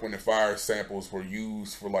Earth, Wind and Fire samples were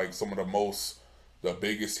used for like some of the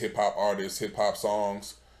biggest hip hop artists, hip hop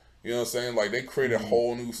songs. You know what I'm saying? Like they created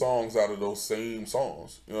whole new songs out of those same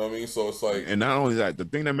songs. You know what I mean? So it's like, and not only that, the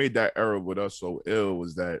thing that made that era with us so ill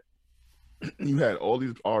was that you had all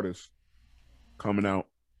these artists coming out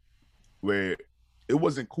where it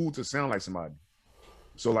wasn't cool to sound like somebody.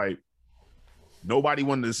 So like nobody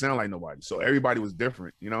wanted to sound like nobody. So everybody was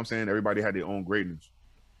different. You know what I'm saying? Everybody had their own greatness.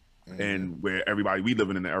 Mm-hmm. And where we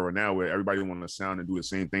living in an era now where everybody wanted to sound and do the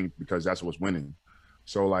same thing because that's what's winning.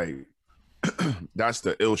 So like that's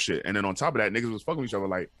the ill shit. And then on top of that, niggas was fucking with each other.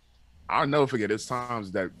 Like I'll never forget there's times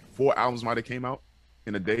that 4 albums might have came out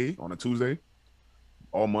in a day on a Tuesday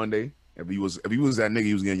or Monday. If he was that nigga,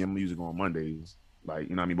 he was getting your music on Mondays, like,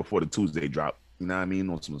 you know what I mean, before the Tuesday drop, you know what I mean,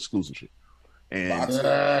 on some exclusive shit.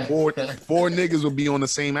 And four niggas would be on the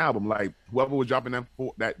same album. Like whoever was dropping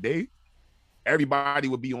that day, everybody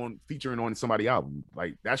would be featuring on somebody's album.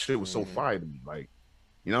 Like that shit was so fire to me. Like,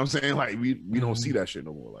 you know what I'm saying? Like we don't see that shit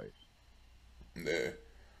no more. Like, yeah,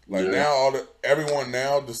 like now everyone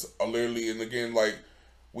now just literally, and again, like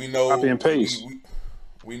we know copy and paste.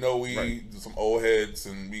 We know some old heads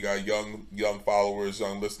and we got young followers,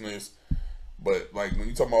 young listeners. But like when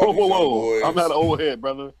you talk about these young boys, I'm not an old head,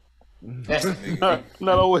 brother.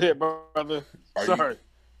 Not old head, brother. Sorry.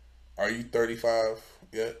 Are you 35?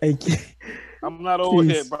 yet? Hey, I'm not old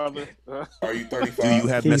Keith. yet, brother. Are you 35? Do you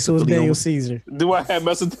have Keith, who's Daniel mesothelioma? Caesar? Do I have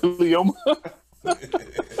mesothelioma?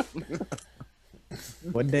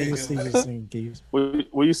 What Daniel Caesar sing, Keith?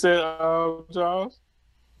 What you said, Charles?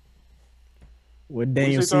 What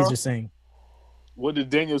Daniel say, Charles? Caesar sing? What did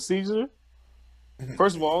Daniel Caesar?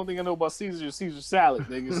 First of all, the only thing I know about Caesar is Caesar salad,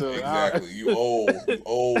 nigga. So Exactly. You old,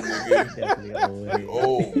 nigga. Definitely old. You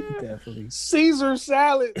old. Definitely. Caesar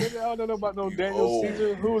salad, nigga. I don't know about no You Daniel old.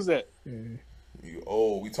 Caesar. Who was that? You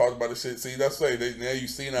old. We talked about this shit. See, that's say now you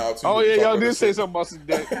see now too. Oh We yeah, talked y'all about did this say shit. something about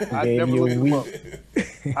that. I Gave never you a looked him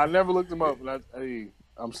up. I never looked him up. And hey,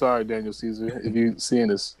 I'm sorry, Daniel Caesar, if you seeing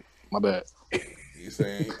this, my bad. You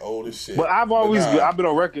saying he old as shit. But I've always nah. I've been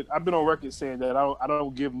on record saying that I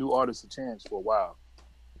don't give new artists a chance for a while.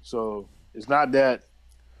 So it's not that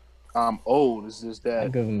I'm old. It's just I'll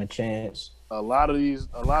that give him a chance. a lot of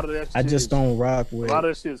that. I shit just is- don't rock A with. lot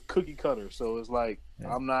of that shit is cookie cutter. So it's like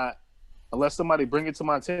I'm not unless somebody bring it to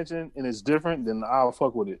my attention and it's different, then I'll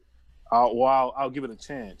fuck with it. I'll give it a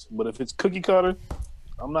chance. But if it's cookie cutter,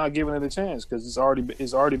 I'm not giving it a chance because it's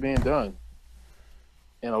already being done.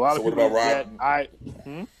 And a lot So of what people about Rod?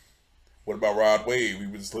 that What about Rod Wave? We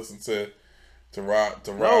were just listening to Rod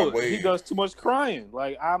no, Wave. he does too much crying.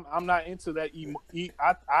 Like I'm not into that emo.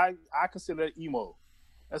 I consider that emo.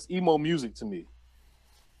 That's emo music to me.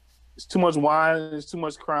 It's too much wine. It's too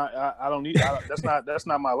much crying. I don't need. That's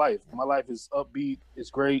not my life. My life is upbeat.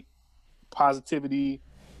 It's great, positivity.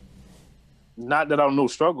 Not that I don't know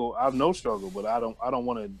struggle. I have no struggle, but I don't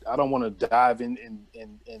want to dive in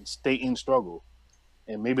and stay in struggle.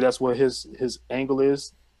 And maybe that's what his angle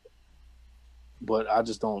is. But I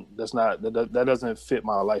just don't. That doesn't fit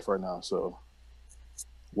my life right now. So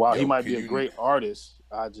while he might be a great artist,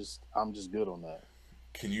 I'm just good on that.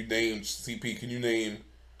 Can you name CP? Can you name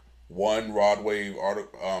one Rod Wave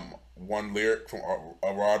one lyric from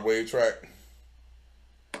a Rod Wave track?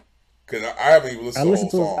 Because I haven't even listened I to the listen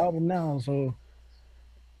to whole his song. album now, so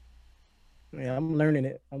yeah, I'm learning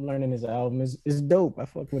it. I'm learning his album. It's dope. I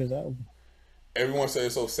fuck with his album. Everyone says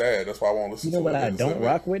it's so sad. That's why I won't listen You know to what it. I don't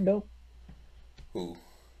rock with though? Who?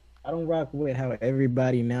 I don't rock with how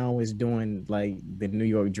everybody now is doing like the New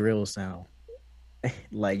York drill sound.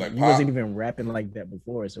 like Like you pop? wasn't even rapping like that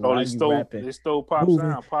before. So why They you rapping? stole pop Moving,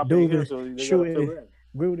 sound. Pop doing, ain't here, so they gotta shooting, fill it.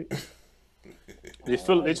 rooted.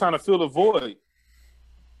 They trying to fill the void.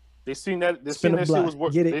 They seen that Spin a shit block. was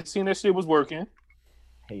working. Get it. They seen that shit was working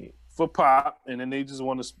Hate it. for pop, and then they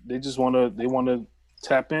want to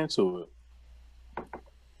tap into it.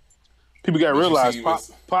 People got to Did you realize see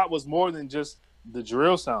pop was more than just the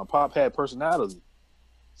drill sound. Pop had personality.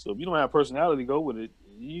 So if you don't have personality, go with it.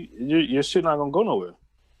 Your shit not gonna go nowhere.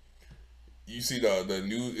 You see the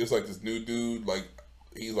new? It's like this new dude. Like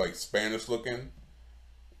he's like Spanish looking,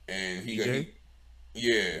 and CJ?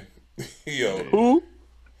 yeah, yo. Who?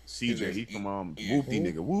 CJ, he from Whoopty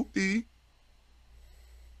nigga. Whoopty.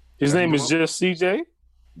 His Yeah, name you is know? just CJ.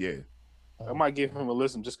 Yeah. I might give him a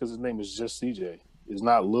listen just because his name is just CJ. It's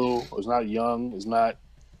not Lil. It's not Young. It's not.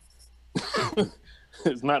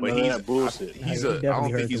 It's not But none of that bullshit. He's I I don't definitely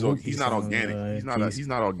think heard he's the Whoopty he's not song, organic. He's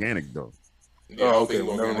not organic though. Yeah, Oh, I okay, think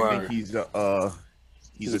well, he's never organic mind. either.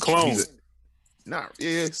 He's a clone.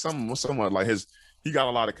 Somewhat like he got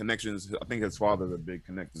a lot of connections. I think his father's a big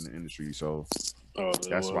connect in the industry, so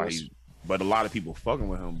that's why he's. But a lot of people fucking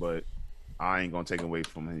with him. But I ain't gonna take away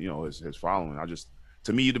from him, his following.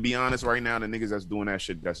 To me, to be honest, right now the niggas that's doing that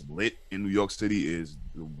shit that's lit in New York City is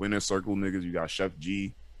the Winner Circle niggas. You got Chef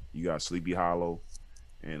G, you got Sleepy Hollow,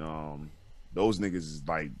 and those niggas is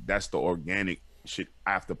like that's the organic shit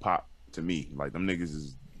after pop to me. Like them niggas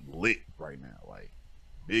is lit right now. Like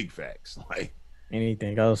big facts. Like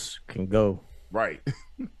Anything else can go. right.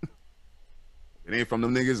 It ain't from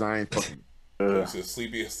them niggas. I ain't fucking. You said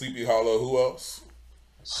Sleepy Hollow. Who else?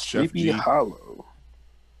 Chef Sleepy G. Hollow.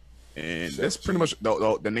 And Chef that's pretty G. much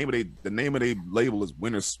the name of they label is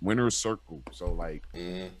Winner Circle. So like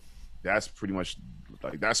that's pretty much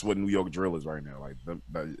like that's what New York drill is right now. Like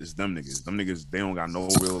it's them niggas. Them niggas they don't got no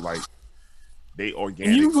real like they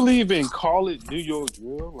organic. Can you believe in call it New York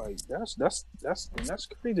drill? Like that's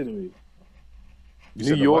crazy to me. You New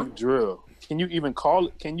said the York what? drill. Can you even call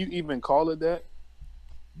it that?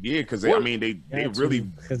 Yeah, because What? they Got to, really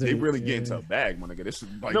 'cause they they- really get yeah. into a bag, my nigga. This is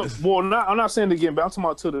like No, this. well, I'm not saying it again, but I'm talking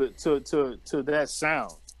about to that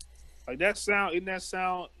sound. Like that sound, isn't that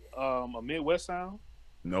sound a Midwest sound?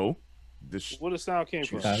 No, this Where the sound came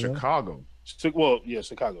from? Chicago. Well, yeah,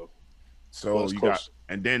 Chicago. So Well, it's you close. got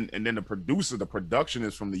and then the production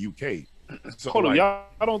is from the UK. So Hold on, like, y'all.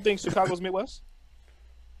 I don't think Chicago's Midwest.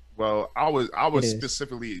 well, I was It is.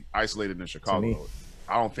 specifically isolated in Chicago. me. Though.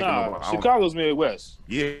 I don't think Chicago's Midwest.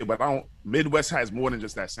 Yeah, but Midwest has more than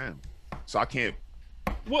just that sound. So I can't.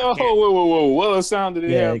 Whoa. What sound did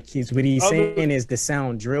it have? Yeah, Keith, what he's saying is the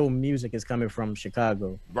sound drill music is coming from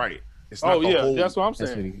Chicago. Right. It's not that's what I'm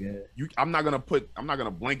saying. I'm not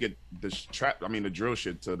gonna blanket the drill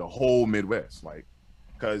shit to the whole Midwest, like,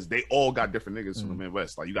 because they all got different niggas from the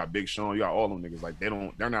Midwest. Like, you got Big Sean, you got all them niggas. Like,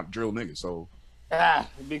 they're not drill niggas. So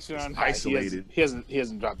Big Sean isolated. He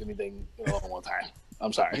hasn't dropped anything in a long time.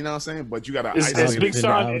 I'm sorry. You know what I'm saying? But you gotta it's isolate Big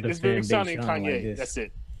Sean. It's It's Big Sean and Kanye. Like that's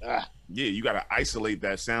it. Yeah, you gotta isolate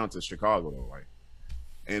that sound to Chicago though, like.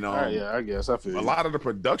 And yeah, I guess I feel a lot of the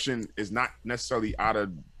production is not necessarily out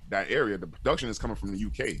of that area. The production is coming from the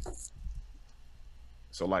UK.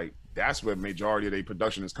 So like that's where majority of their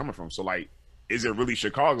production is coming from. So like, is it really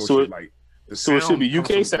Chicago shit? Like it should be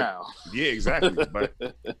UK sound. Yeah, exactly. But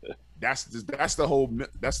that's the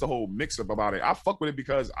whole mix up about it. I fuck with it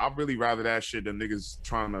because I really rather that shit than niggas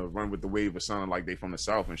trying to run with the wave of sounding like they from the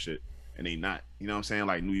South and shit. And they not. You know what I'm saying?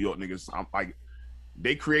 Like New York niggas, I'm like,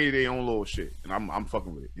 they created their own little shit, and I'm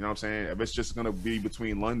fucking with it. You know what I'm saying? If it's just gonna be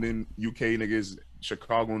between London, UK niggas,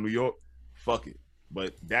 Chicago, and New York, fuck it.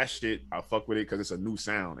 But that shit, I fuck with it because it's a new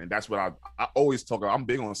sound, and that's what I always talk about. I'm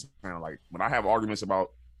big on sound. Like when I have arguments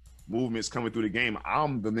about movements coming through the game,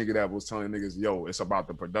 I'm the nigga that was telling niggas, yo, it's about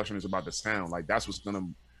the production, it's about the sound. Like that's what's gonna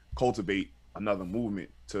cultivate another movement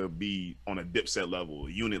to be on a Dipset level,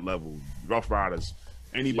 a unit level, Rough Riders.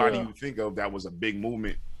 Anybody you think of that was a big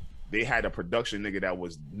movement, they had a production nigga that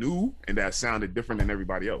was new and that sounded different than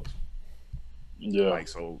everybody else. Yeah. Like,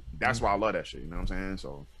 so that's why I love that shit. You know what I'm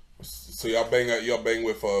saying? So y'all bang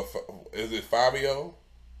with is it Fabio?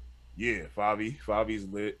 Yeah, Favi's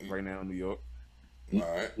lit right now in New York. All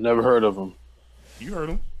right. Never heard of him. You heard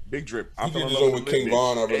him? Big Drip. He did his own with King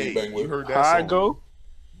Von. I really bang with. You heard that How song? I go?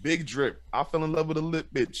 Big Drip. I fell in love with a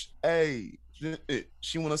lit bitch. Hey,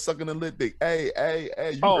 she wanna suck in the lit dick. Hey. You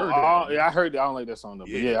heard that? Yeah, I heard that. I don't like that song though.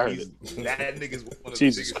 But I heard it. That nigga's one of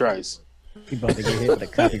Jesus Christ. He about to get hit with a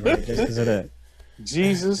copyright just because of that.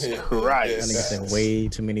 Jesus That Christ. nigga said way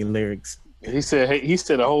too many lyrics. He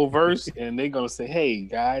said a whole verse, and they're gonna say, "Hey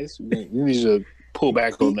guys, we need you to pull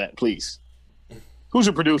back on that, please." Who's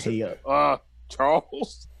your producer? Hey,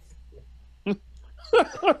 Charles. And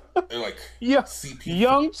like CP.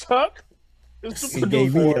 Young Chuck is the He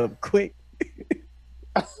gave me producer. up quick.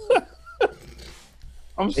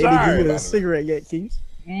 I'm They didn't give sorry. me a cigarette yet, Keith.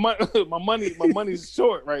 My money's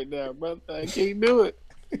short right now, brother. I can't do it.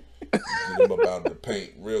 I'm about to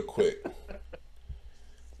paint real quick.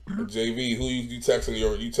 JV, who you texting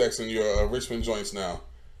your Richmond joints now?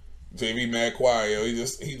 JV mad quiet, yo. He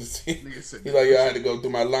like, yo, I had to go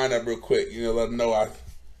through my lineup real quick. You know, let them know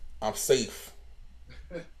I'm safe.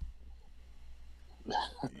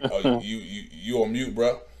 Oh, you on mute,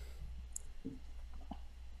 bro?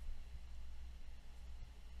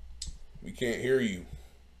 We can't hear you.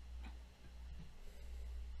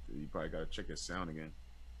 You probably gotta check his sound again.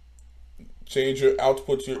 Change your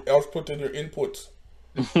output and your inputs.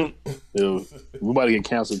 Yo, we about to get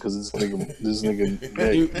canceled because this nigga.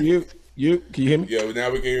 Hey. You can you hear me? Yeah,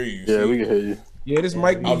 now we can hear you. Yeah, we can hear you. Yeah, this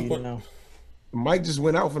mic Output. mic just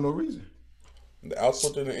went out for no reason. The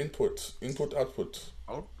output and the inputs. Output.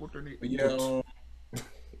 Output or the Yeah.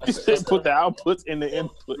 He said put the outputs in the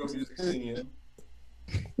input. Can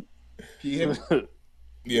you hear me?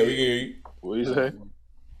 Yeah, we can hear you. What you say?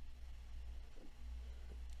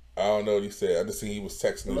 I don't know what he said. I just seen he was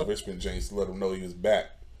texting his Richmond James to let him know he was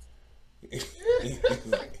back. He's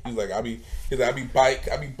like, I be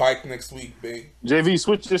bike next week, big. JV,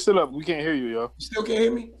 switch your shit up. We can't hear you, yo. You still can't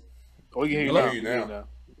hear me? Oh, we can hear you We now. can hear you now.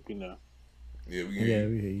 We can now. Yeah, we can Yeah, hear you.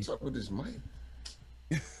 we hear you. What's up with this mic?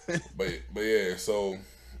 But yeah, so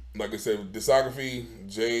like I said, discography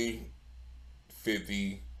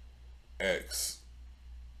J50X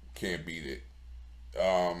can't beat it.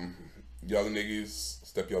 Y'all niggas,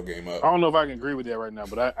 step your game up. I don't know if I can agree with that right now,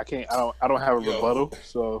 but I can't. I don't have a rebuttal.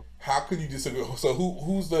 So how could you disagree? So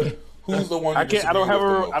who's the one? I can't. I don't have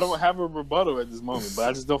a. I don't have a rebuttal at this moment, but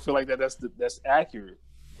I just don't feel like that's accurate.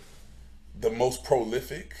 The most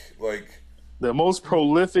prolific, like The most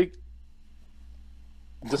prolific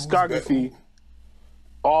discography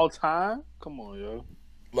all time. Come on, yo.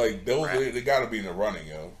 Like those, they gotta be in the running,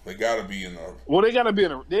 yo. They gotta be in the. Well, they gotta be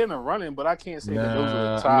they're in the running, but I can't say that those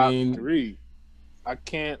are the top three. I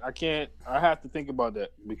can't. I have to think about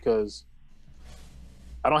that because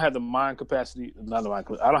I don't have the mind capacity. Not the mind.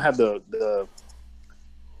 I don't have the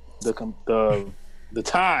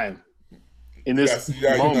time in this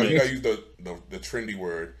moment. You gotta use the trendy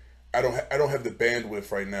word. I don't have the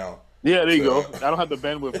bandwidth right now. Yeah, there you go. I don't have the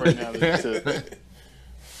bandwidth right now to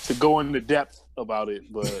to go into depth about it,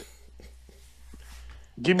 but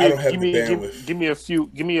give I me don't have the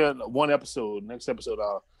bandwidth. give me one episode. Next episode,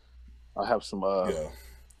 I'll have some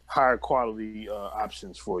higher quality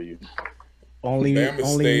options for you. Only Bama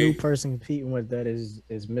new State. person competing with that is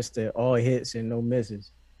Mr. All Hits and No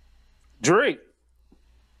Misses. Drake.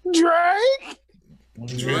 Because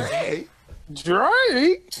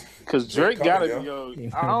Drake coming, got yo. it, yo.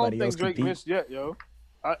 Ain't I don't nobody think else Drake compete. missed yet, yo.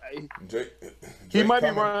 Drake He might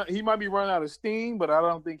coming. be running out of steam, but I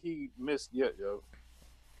don't think he missed yet, yo.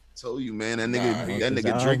 Told you, man, that Nah, nigga his Drake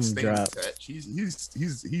album staying dropped. attached.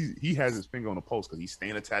 He has his finger on the pulse because he's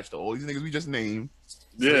staying attached to all these niggas we just named.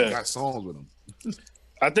 Yeah. Drake got songs with him.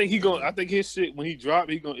 I think his shit when he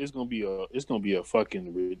dropped, it's gonna be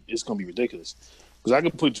ridiculous. Because I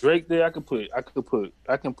could put Drake there. I can put.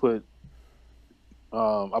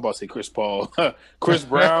 I'm about to say Chris Paul, Chris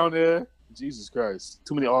Brown there. Jesus Christ,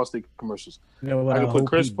 too many Allstate commercials. You know what I can put hope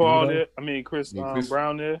Chris he do, Paul though? there. I mean Chris Chris-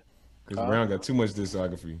 Brown there. Chris Brown got too much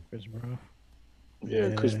discography. Chris Brown. Yeah,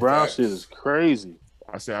 Yeah. Chris Brown shit is crazy.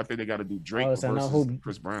 I think they got to do Drake Oh, so now versus who-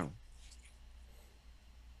 Chris Brown.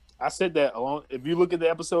 I said that along. If you look at the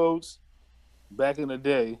episodes back in the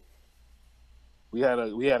day, we had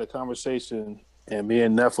a conversation, and me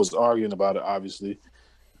and Neff was arguing about it, obviously.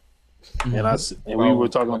 And we were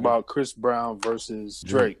talking about Chris Brown versus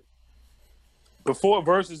Drake before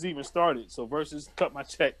Versus even started. So Versus cut my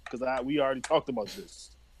check because we already talked about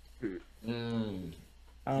this. I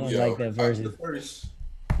don't Yo, like that version. First,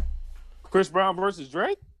 Chris Brown versus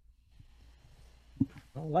Drake. I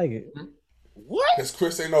don't like it. What? Because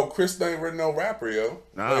Chris ain't written no rapper, yo.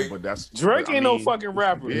 Nah, Like, but that's Drake I ain't no mean, fucking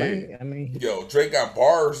rapper. Yeah. I mean, yo, Drake got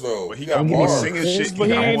bars though. But he got Don't more get me singing wrong, shit. but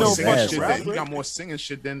He he got ain't more no singing fucking shit. rapper. He got more singing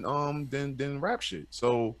shit than rap shit.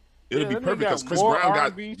 So it'll be that nigga perfect because got Chris more Brown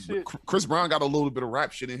R&B shit. Chris Brown got a little bit of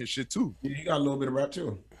rap shit in his shit too. yeah, he got a little bit of rap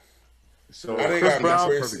too. So I think Chris I'm Brown-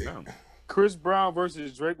 Chris. Chris Brown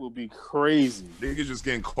versus Drake will be crazy. Niggas just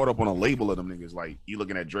getting caught up on a label of them niggas. Like you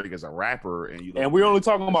looking at Drake as a rapper, and We're only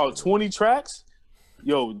talking about 20 tracks.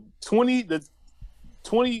 Yo, 20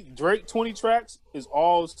 Drake 20 tracks is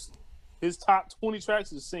all his top 20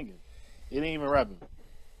 tracks is singing. It ain't even rapping.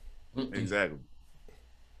 exactly.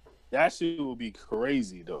 That shit will be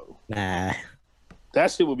crazy though. nah.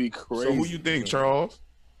 That shit will be crazy. So who you think, Charles?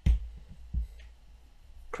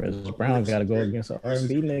 Chris Brown got to go against an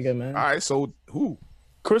R&B nigga, man. All right, so who?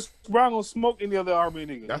 Chris Brown gonna smoke any other R&B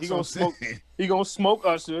nigga. That's He what gonna I'm smoke. saying. He gonna smoke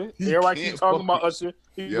Usher. He Everybody can't keep talking about fucking- Usher.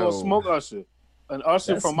 He Yo. gonna smoke Usher. And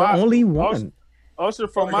Usher That's from the my only one. Usher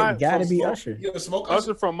from my It got to be Smoke- Usher. You ever smoke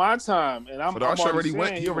Usher from my time, and I'm. But I'm Usher already saying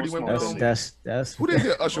went- he already gonna went smoke down. him. That's Who did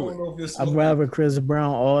get I Usher don't with? know if you're I'd smoking. rather Chris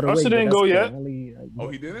Brown all the way. Usher but didn't that's go the yet. only- Oh,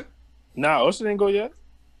 he didn't. Nah, Usher didn't go yet.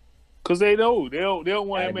 Cause they know they don't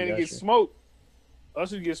want that Gotta man be to get Usher. smoked.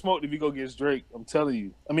 Usher get smoked if he go against Drake. I'm telling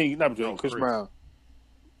you. I mean, not Drake, No, Chris Chris. Brown.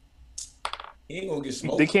 He ain't gonna get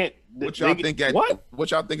smoked. They can't. What y'all think? What?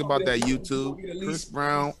 What y'all think about that YouTube? Get at Chris least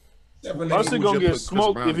Brown. 7 Usher eight, gonna would you get put Chris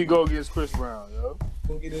smoked Brown if he in? go against Chris Brown, yo.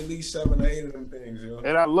 gonna get at least 7 or 8 of them things, yo.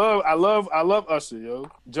 And I love Usher, yo.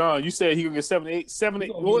 John, you said he gonna get 7, 8, 7, He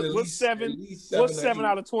 8. gonna get at What's least- seven? at least What's 7 or 7 8.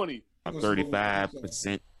 out of 20? He gonna smoke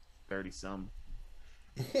 35%, 30 some,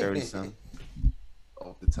 30 some.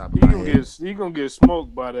 Off the top He of my gonna head. get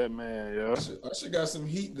smoked by that man, yo. Usher got some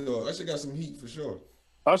heat though. Usher got some heat for sure.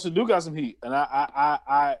 Usher do got some heat, and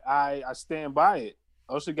I stand by it.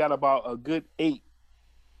 Usher got about a good 8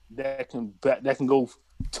 that can go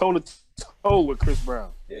toe to toe with Chris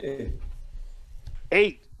Brown. Yeah.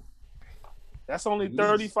 8. That's only At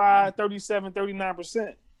least. 35, 37,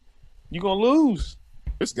 39%. You gonna lose.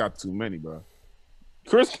 Chris got too many, bro.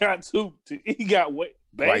 Chris got 2. He got what?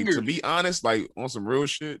 Like Bangers. to be honest, like on some real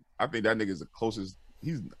shit, I think that nigga's the closest.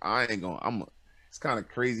 It's kind of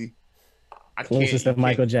crazy. I Closest to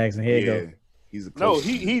Michael Jackson. Here you Yeah, go. he's the No, closest.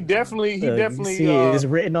 he definitely You see it. It's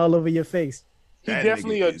written all over your face. he That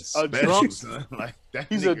definitely nigga a is special, drunk. son. Like, that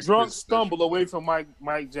He's a nigga drunk Chris special. stumble away from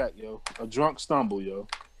Mike Jack, yo. A drunk stumble, yo.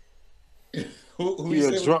 Who He you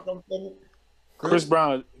a say drunk- was from? Chris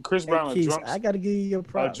Brown, Hey, a Keith, drunk, I gotta give you your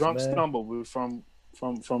props, a drunk man. stumble from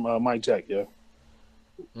Mike Jack, yo.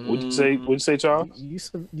 What'd you say, Charles?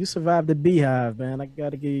 You survived the Beehive, man. I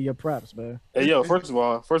gotta give you your props, man. Hey, yo. First of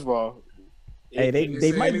all. Hey, they didn't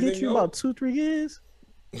say might get anything, you though? about 2-3 years.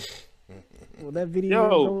 Well, that video.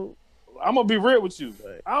 Yo. I'm gonna be real with you.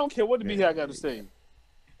 I don't care what the Beehive got to say.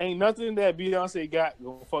 Ain't nothing that Beyonce got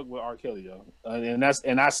gonna fuck with R. Kelly, yo.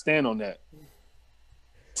 And I stand on that.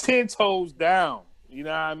 10 toes down. You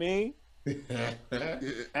know what I mean?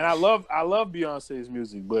 And I love Beyonce's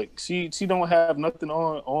music, but she don't have nothing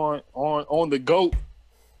on the GOAT.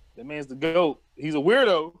 That man's the GOAT. He's a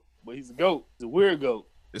weirdo, but he's a goat. He's a weird goat.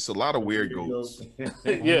 It's a lot of weird goats.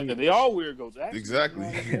 Yeah, they all weird goats. Actually. Exactly.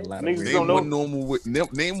 A lot of Niggas weird- don't know.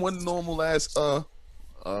 Name one normal ass goat.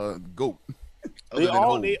 They Other than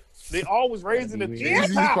all Hov. they always raised in the Jay-Z's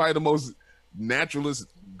theater. probably the most naturalist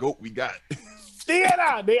goat we got.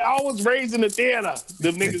 Theater. They always raised in the theater.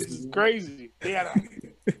 Them niggas is crazy. Theater.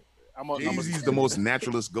 Jay-Z's the most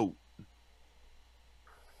naturalist goat.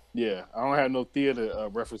 Yeah, I don't have no theater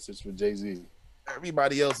references for Jay-Z.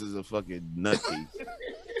 Everybody else is a fucking nutcase.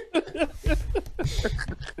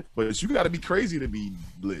 But you got to be crazy to be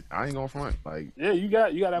lit. I ain't gonna front. Like, Yeah, you got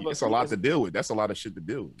to have it's a lot to deal with. That's a lot of shit to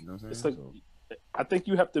deal with. You know what I'm It's saying? like I think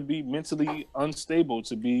you have to be mentally unstable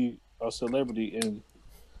to be a celebrity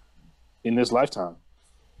in this lifetime.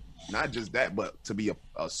 Not just that, but to be a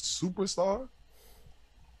superstar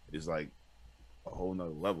is like a whole nother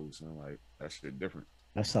level. So like that shit different.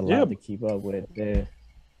 That's a lot Yeah. to keep up with. Yeah.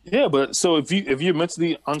 Yeah, but so if you're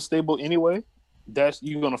mentally unstable anyway, that's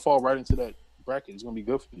you're gonna fall right into that bracket. It's gonna be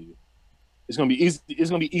good for you. It's gonna be easy. It's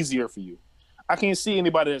gonna be easier for you. I can't see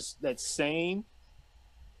anybody that's sane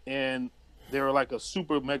and they're like a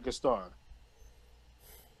super mega star.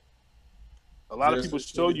 A lot of people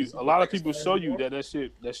show you. A lot of people show you that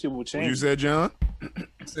shit will What change. you said, John?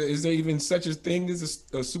 Is there even such a thing as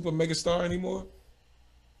a super mega star anymore?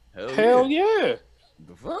 Hell yeah.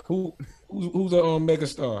 The fuck? Who's a mega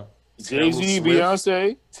star? Jay-Z, Swift.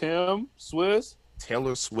 Beyonce, Tim, Swiss,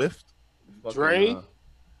 Taylor Swift. Dre,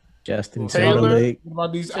 Justin Taylor. Timberlake. What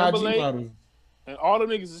about these Timberlake. IG models? and all the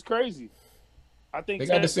niggas is crazy. I think They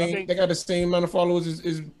got the I same. think- They got the same amount of followers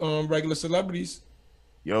as regular celebrities.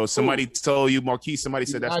 Yo, somebody told you, Marquise. Somebody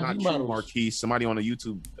said that's IG not true, models. Marquise. Somebody on the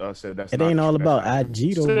YouTube said that's It not ain't all true. about That's not true.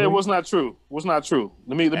 IG though. said it bro. was not true. Was not true.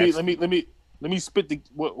 Let me spit the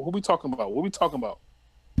what we talking about? What we talking about?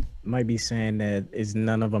 Might be saying that is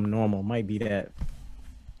none of them normal. Might be that.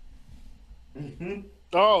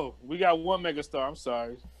 Oh, we got one megastar. I'm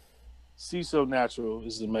sorry. She's so natural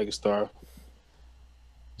is the megastar.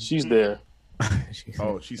 She's there.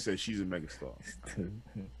 Oh, she said she's a megastar.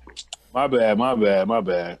 My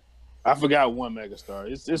bad. I forgot one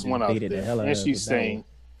megastar. It's one out Dated the there, hell out and of she's her, that sane.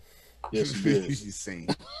 Yes, she is. She's sane.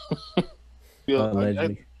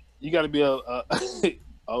 Allegedly. You got to be a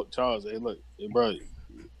oh, Charles. Hey, look, hey, bro.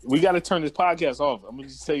 We got to turn this podcast off. I'm gonna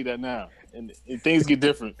just tell you that now, and things get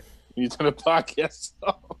different when you turn the podcast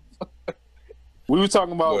off. We were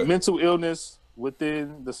talking about What? mental illness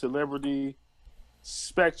within the celebrity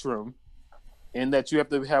spectrum, and that you have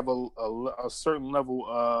to have a certain level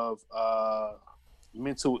of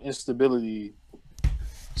mental instability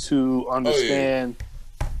to understand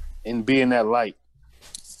and be in that light.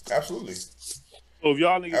 Absolutely. So if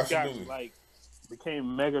y'all niggas Absolutely. got like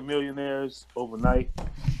became mega millionaires overnight,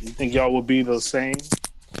 you think y'all would be the same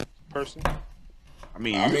person? I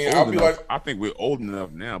mean, I mean, we're I'll old be enough. like- I think we're old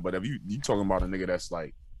enough now. But if you talking about a nigga that's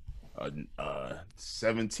like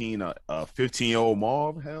 17, 15-year-old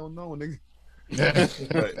Marv, hell no, nigga.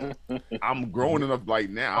 But I'm growing enough like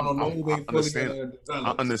now.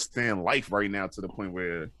 I understand life right now to the point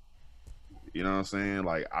where, you know what I'm saying?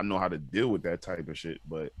 Like, I know how to deal with that type of shit.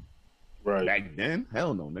 But Right. back then,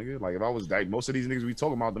 hell no, nigga. Like, if I was like, most of these niggas we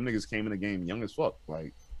talking about, them niggas came in the game young as fuck.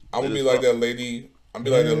 Like, I'm gonna be like that lady. I'm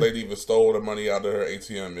gonna be like that lady that stole the money out of her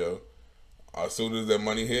ATM, yo. As soon as that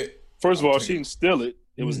money hit, First of all, she didn't steal it;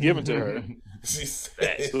 it was given to her. she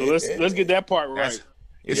said, So let's get that part right.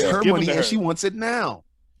 it's Yeah. her Give it money to her. and she wants it now.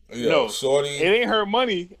 Yo, No, shorty. It ain't her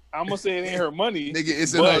money. I'm gonna say it ain't her money. Nigga,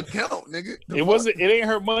 it's in her but account, nigga. The It fuck? wasn't. It ain't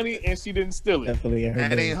her money, and she didn't steal it. Definitely a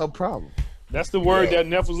That ain't her problem. That's the word Yeah. that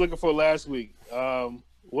Neff was looking for last week.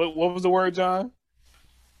 What was the word, John?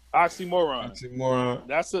 Oxymoron. Oxymoron.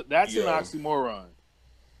 That's an Yo. oxymoron.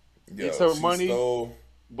 Yo, it's her she money. stole-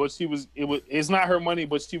 But it's not her money,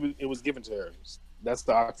 but it was given to her. That's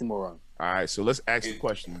the oxymoron. All right, so let's ask the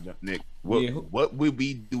question, Nick. What Yeah. what would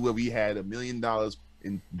we do if we had $1 million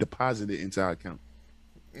in deposited into our account?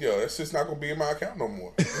 Yo, that's just not gonna be in my account no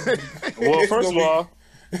more. Well, first of all,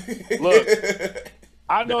 look,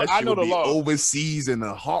 I know That shit the would be law. overseas in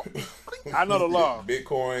a heart. I know the law.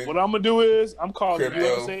 Bitcoin. What I'm gonna do is I'm calling Crypto.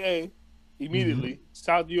 USAA immediately.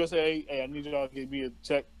 South USAA, hey, I need y'all to give me a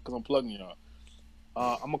check because I'm plugging y'all.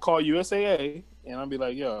 I'm gonna call USAA and I'll be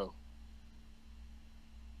like, yo,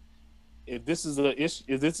 if this is a issue,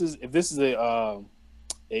 if this is a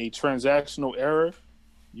transactional error,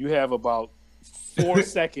 you have about 4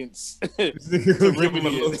 seconds to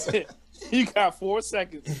remedy it. You got 4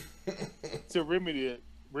 seconds to remedy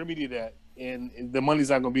that, and the money's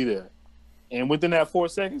not gonna be there. And within that 4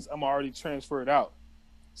 seconds, I'm already transferred out.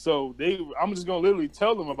 So I'm just gonna literally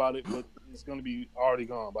tell them about it, but it's gonna be already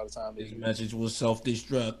gone by the time This message will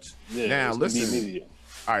self-destruct. Yeah, Now, it's gonna be listen. immediate.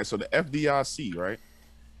 All right, so the FDIC, right?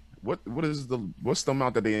 What's the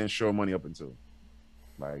amount that they insure money up until?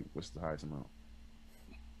 Like, what's the highest amount?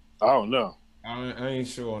 I don't know. I ain't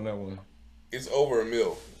sure on that one. It's over $1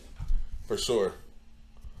 million for sure.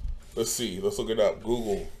 Let's see. Let's look it up.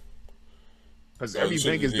 Google. Because So every you should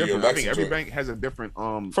bank is do your different. I think every Lexington. bank has a different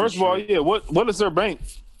First of all, insurance. yeah, what is their bank?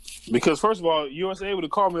 Because first of all, USA would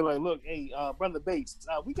have called me like, look, hey, brother Bates,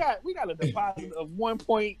 we got a deposit of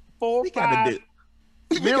 1.45 we got a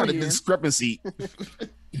million. discrepancy.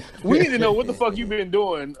 We need to know what the fuck you've been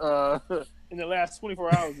doing in the last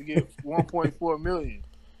 24 hours to get 1.4 million.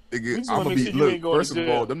 Nigga, just I'm wanna gonna make be sure you look. ain't going First to of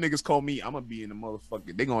all, jail. them niggas call me. I'm gonna be in the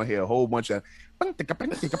motherfucker. They gonna hear a whole bunch of. I'm not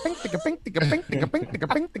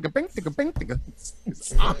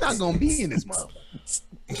gonna be in this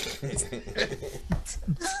motherfucker.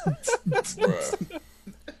 Bruh.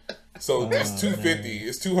 So it's $250.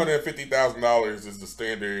 It's $250,000 is the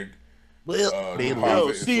standard. Well, deposit Yo,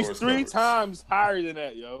 insurance she's 3 coverage. times higher than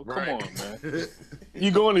that, yo. Come Right. on, man.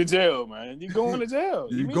 You going to jail, man. You going to jail.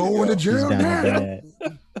 You mean going to it? He's jail down now? bad.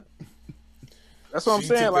 That's what I'm She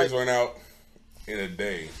saying. took Like, this one out in a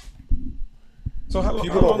day. So how long?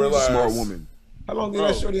 People How don't long, realize. Smart woman. how long did Bro.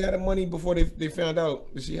 that shorty had the money before they found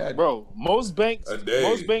out that she had? bro, most banks A day.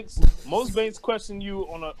 question you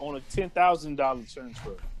on a $10,000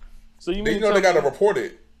 transfer. So you They, mean you to know they tell got to me- report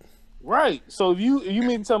it. right? So if you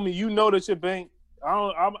mean to tell me you know that your bank?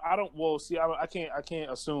 I don't. Well, see, I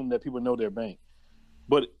can't assume that people know their bank.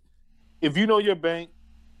 But if you know your bank,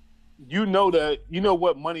 you know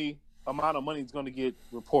what amount of money is going to get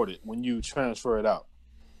reported when you transfer it out.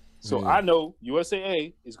 So I know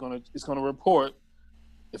USAA is going to report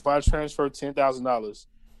if I transfer $10,000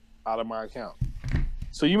 out of my account.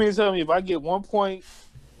 So you mean to tell me if I get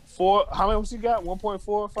 1.4, how much you got?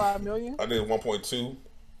 1.45 million? I did 1.2.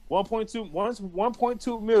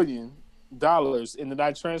 1.2 million dollars, and then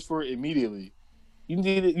I transfer it immediately. You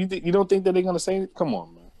don't think that they're gonna say it? Come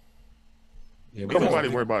on, man. Yeah, Ain't nobody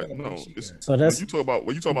worry about it. No. So that's when you talk about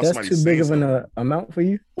that's somebody too big of saying an amount for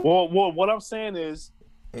you. Well, what I'm saying is,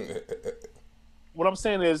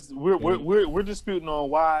 we're disputing on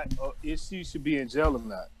why if she should be in jail or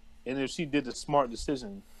not, and if she did the smart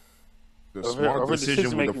decision. the of her smart decision. The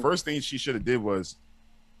decision-making. first thing she should have did was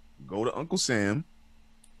go to Uncle Sam,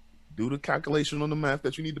 do the calculation on the math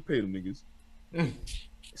that you need to pay them niggas,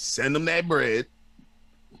 send them that bread,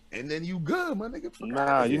 and then you good, my nigga. Fuck Nah,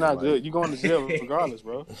 outta you're here, not like. good. You going to jail regardless,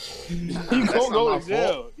 bro. You That's gonna not go my to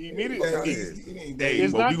jail fault. immediately. Hey,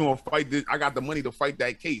 It's but not- we gonna fight this. I got the money to fight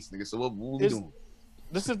that case, nigga. So what we It's- doing?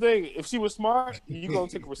 This is the thing. If she was smart, you gonna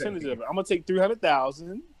take a percentage of it. I'm gonna take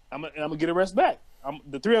 300,000. I'm gonna get the rest back.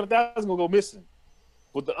 The 300,000 gonna go missing,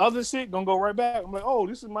 but the other shit gonna go right back. I'm like, oh,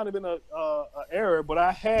 this might have been a error, but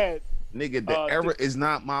I had Nigga, the error is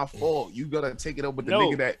not my fault. You gotta take it up with the No.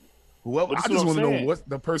 nigga that whoever. But I this is just what want I'm to know saying. what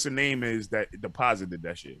the person name is that deposited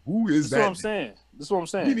that shit. Who is That's what I'm that? saying. That's what I'm We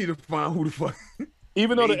saying. need to find who the fuck.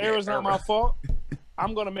 Even though made the that error's not error. my fault,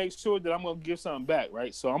 I'm gonna make sure that I'm gonna give something back,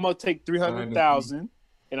 right? So I'm gonna take 300,000,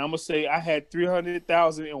 and I'm gonna say I had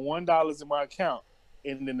 $300,001 in my account,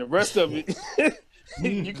 and then the rest of it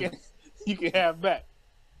you can have back.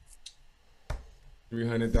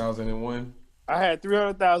 300,001. I had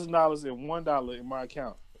 $300,000 and $1 in my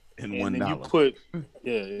account, And and $1. then you put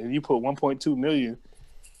and you put 1.2 million.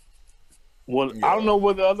 Well, Yeah. I don't know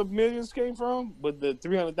where the other millions came from, but the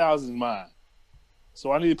 300,000 is mine.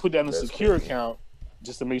 So I need to put that in a That's secure crazy. account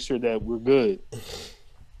just to make sure that we're good.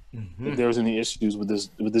 If there was any issues with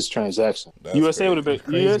this transaction, That's USA would have been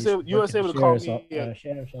Crazy. USA Working would have called me.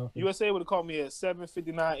 Sheriff's office. USA would have called me at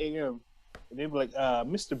 7:59 a.m. and they'd be like,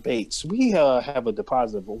 "Mr. Bates, we have a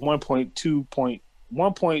deposit of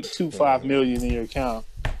 1.25 million in your account.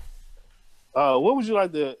 What would you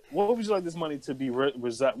like this money to be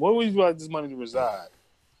reside? What would you like this money to reside?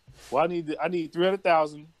 Well, I need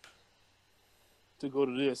 300,000 to go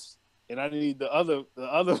to this, and I need the other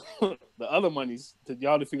the other monies to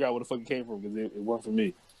y'all to figure out where the fuck it came from because it wasn't for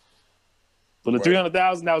me. But the Right.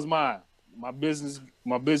 300,000 that was mine. My business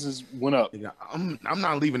went up. Nigga, I'm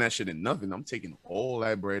not leaving that shit in nothing. I'm taking all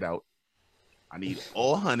that bread out. I need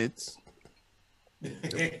all hundreds. I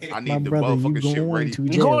My need the brother, you motherfucking shit going ready. to You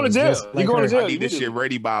jail? going to jail. just You like going to her. jail. I need this shit immediately.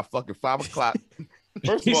 ready by fucking 5 o'clock.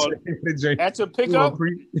 First of all, at your pickup,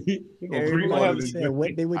 Everybody said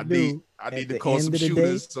what they would I do. need At to the call end some of the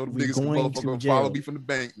shooters day, so the we niggas can going to motherfucking follow jail. me from the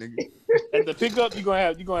bank, nigga. at the pickup, you're gonna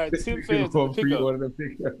have 10 fans at the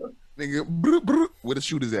pickup. Nigga, brr, brr, where the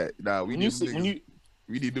shooters at? Nah, we When need you some see, niggas. when you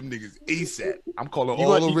We need them niggas ASAP. I'm calling You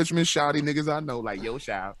all got- the Richmond Shawty niggas I know. Like, yo,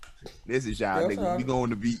 Shaw, this is Shaw, Yo, nigga. Shaw. We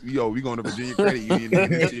going to Virginia Credit Union.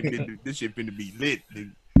 Nigga. This shit finna be lit,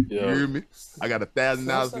 nigga. You hear me? I got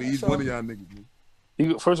 $1,000 for each one of y'all niggas.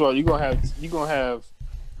 Nigga. First of all, you gonna have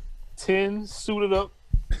 10 suited up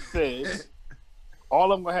feds.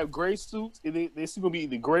 All of them gonna have gray suits. And they still gonna be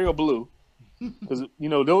either gray or blue. Because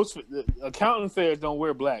those the accounting feds don't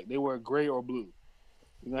wear black; they wear gray or blue.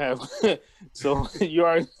 You're gonna have so you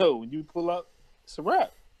already know when you pull up, it's a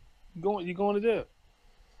wrap. You going to jail.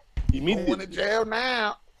 Immediately. Going to jail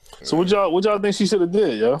now. So what y'all think she should have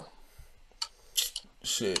did, yo?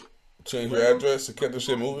 Shit. Change your address and kept the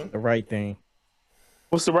shit moving. The right thing.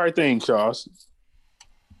 What's the right thing, Charles?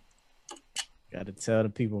 Got to tell the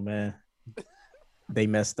people, man. They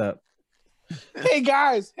messed up. Hey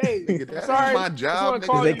guys, hey, Nigga, that sorry, ain't my job, just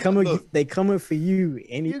wanna nigga. call They coming for you. you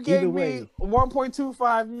Either gave way. me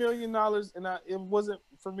 $1.25 million, and it wasn't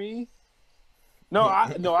for me. No,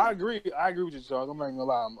 I agree. I agree with you, Charles. I'm not gonna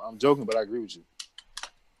lie. I'm joking, but I agree with you.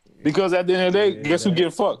 Because at the end of the day, guess who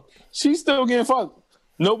getting fucked? She's still getting fucked.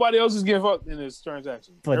 Nobody else is getting fucked in this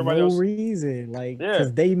transaction. For Everybody no else, reason. Like, Yeah.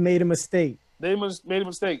 because they made a mistake. they made a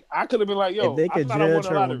mistake. I could have been like, yo, If they I could thought I won judge a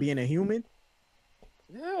her on lottery. being a human,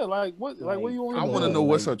 Yeah, like what? Like what do you want? I to want to do? know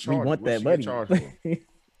what's her we charge. want What's that she money. get charged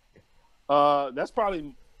for? That's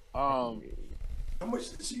probably. How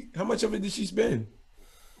much of it did she spend?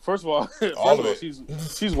 First of all, All of it.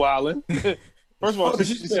 she's wilding. First of all, Did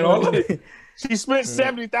she spend all of it? she spent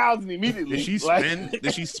 $70,000 immediately. Did she Like, spend?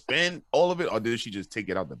 Did she spend all of it, or did she just take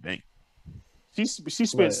it out the bank? She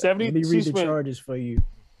spent But 70. Let me She read the spent. charges for you.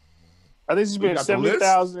 I think she spent got the list? So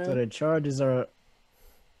 $70,000. the charges are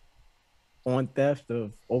on theft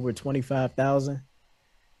of over 25,000,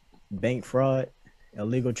 bank fraud,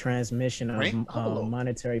 illegal transmission of Frank Polo.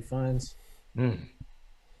 monetary funds.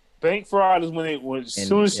 Bank fraud is when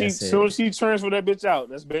soon as she transferred that bitch out,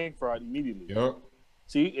 that's bank fraud immediately. Yep.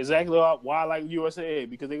 See exactly why I like USA,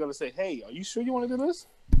 because they're gonna say, "Hey, are you sure you want to do this?"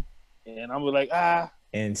 And I'm like,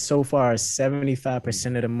 And so far,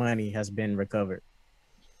 75% of the money has been recovered.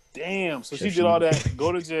 damn. So So she did all that,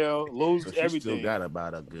 go to jail, lose So she everything. still got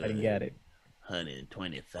about a good I got it.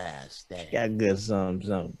 125 stacks. Got good some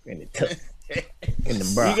in the tuck, in the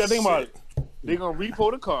You bra. gotta think about it. They're gonna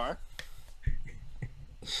repo the car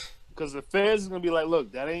because the feds is gonna be like,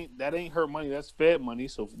 look, that ain't her money, that's Fed money.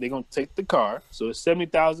 So they're gonna take the car. So it's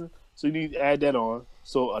 70,000. So you need to add that on.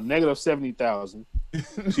 So a negative 70,000.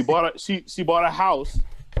 She bought a house.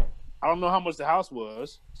 I don't know how much the house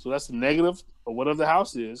was. So that's a negative or whatever the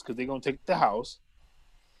house is, because they're gonna take the house.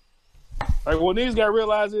 Like what niggas gotta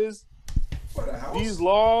realize is For the house. these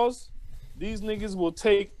laws, these niggas will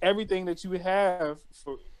take everything that you have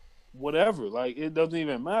for whatever. Like it doesn't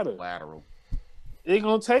even matter. Lateral. They're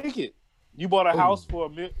gonna take it. You bought a house for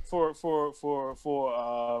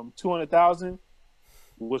 200,000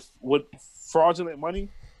 with fraudulent money.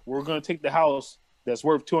 We're gonna take the house that's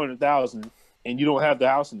worth 200,000, and you don't have the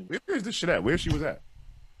house anymore. Where's this shit at? Where she was at? I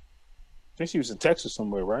think she was in Texas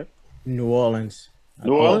somewhere, right? New Orleans.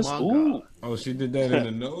 New Orleans. my Ooh, Oh, she did that in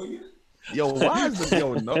the know again? Yo, why is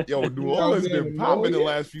the New Orleans been popping the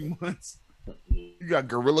last few months? You got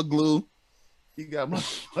Gorilla Glue. You got my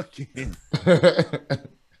fucking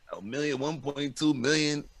a million, 1.2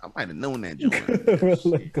 million. I might have known that joint.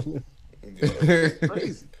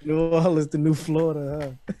 Crazy. New Orleans, the new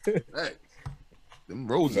Florida, huh? Hey, them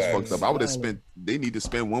roads is fucked up. I would have spent. They need to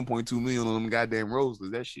spend 1.2 million on them goddamn roads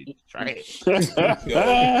because that shit trash.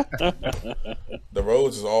 The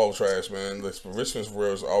roads is all trash, man. Like, Richmond's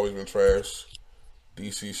roads always been trash.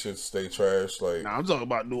 DC should stay trash. Like, Now I'm talking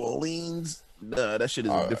about New Orleans. Nah, that shit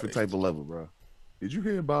is a different type of level, bro. Did you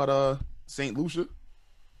hear about St. Lucia?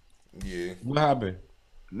 yeah. What happened?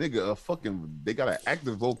 Nigga, they got an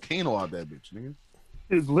active volcano out that bitch, nigga.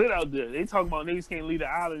 it's lit out there. They talking about niggas can't leave the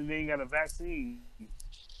island and they ain't got a vaccine.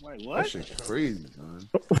 Like what? That shit crazy, son.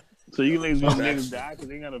 So you niggas die because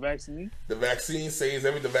they ain't got a vaccine? The vaccine saves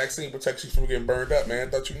the vaccine protects you from getting burned up, man.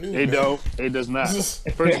 Thought you knew. It man. don't. It does not.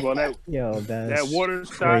 First of all, that Yo, that's water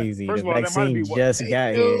shot. crazy. First The of all, that might be vaccine just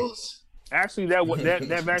got here. Actually,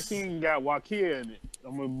 that vaccine got Wakia in it.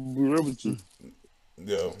 I'm gonna be real with you.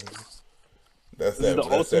 Yo. That's This is that. the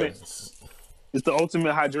That's ultimate. that. It's the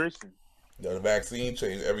ultimate hydration. Yo, the vaccine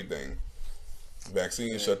changed everything. The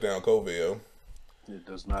vaccine shut down COVID, yo. It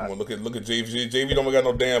does Come not. on, look at JV. JV don't got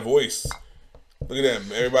no damn voice. Look at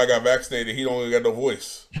that. Everybody got vaccinated. He don't even got no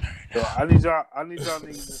voice. So I need y'all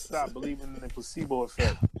niggas to stop believing in the placebo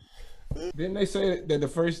effect. Didn't they say that the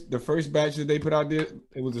first batch that they put out there,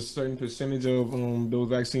 it was a certain percentage of those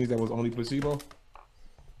vaccines that was only placebo?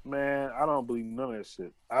 Man, I don't believe none of that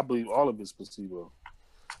shit. I believe all of it's placebo.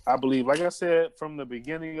 I believe, like I said, from the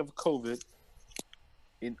beginning of COVID,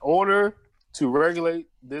 in order to regulate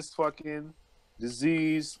this fucking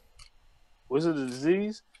disease, was it a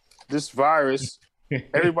disease? This virus,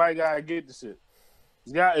 everybody gotta get the shit.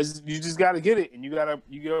 You just gotta get it, and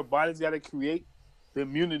your body's gotta create the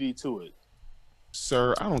immunity to it.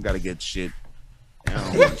 Sir, I don't gotta get shit. I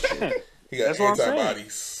don't get shit. He got That's what I'm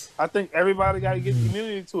antibodies. saying. I think everybody gotta get the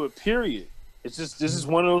immunity to it. Period. It's just this is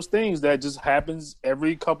one of those things that just happens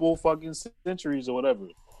every couple fucking centuries or whatever,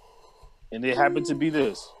 and it happened to be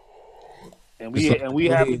this, and we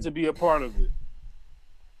happen to be a part of it.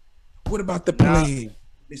 What about the plague,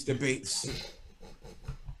 Mr. Bates?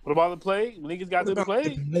 What about the plague? Niggas got the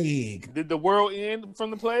plague. Did the world end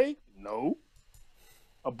from the plague? No.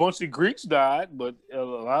 A bunch of Greeks died, but a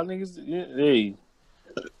lot of niggas. Hey,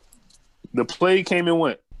 the plague came and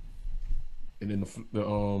went. And then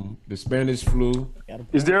the Spanish flu.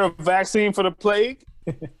 Is there a vaccine for the plague?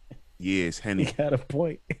 Yes, Henny. You got a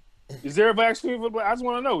point. Is there a vaccine for the plague? I just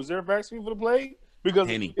want to know. Is there a vaccine for the plague? Because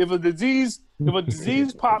Henny. if a disease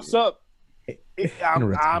pops up,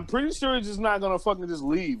 I'm pretty sure it's just not gonna fucking just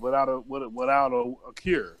leave without a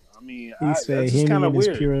cure. I mean, He said that's just kind of in his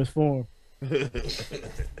weird. purest form.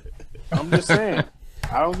 I'm just saying.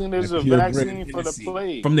 I don't think there's a vaccine for the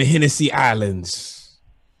plague. From the Hennessy Islands.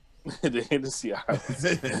 The Hennessy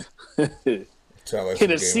Islands. Sound like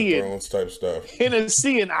Hennessy Game of Thrones type stuff.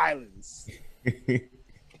 Hennessy Islands.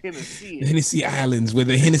 Hennessy Islands, where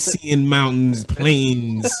the Hennessy mountains,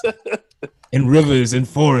 plains, and rivers and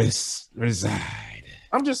forests reside.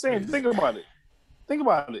 I'm just saying, think about it. Think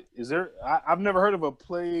about it. Is there? I've never heard of a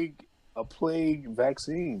plague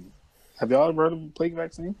vaccine. Have y'all ever heard of a plague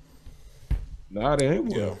vaccine? Nah, they ain't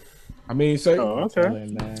one. Yeah. I mean, so okay.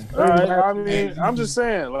 All right. I mean, I'm just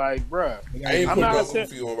saying, like, bruh. I'm not saying.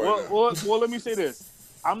 Well, let me say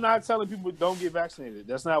this. I'm not telling people don't get vaccinated.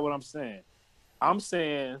 That's not what I'm saying. I'm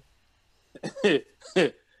saying. You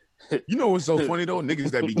know what's so funny though?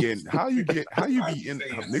 Niggas that be getting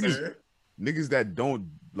niggas that don't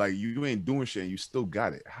like you ain't doing shit and you still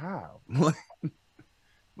got it. How?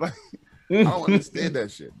 like I don't understand that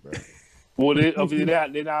shit, bro. Well, they're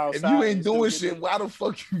not if you ain't doing shit, why the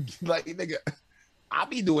fuck you like, nigga? I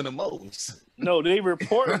be doing the most. No, they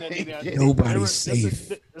reporting that they're not. Nobody's safe.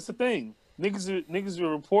 That's the thing. Niggas are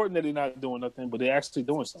reporting that they're not doing nothing, but they're actually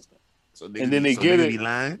doing something. So and then they get it. Be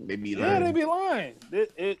lying. They be lying. Yeah, they be lying.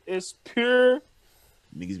 It's pure.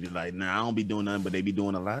 Niggas be like, nah, I don't be doing nothing, but they be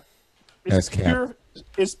doing a lot. It's pure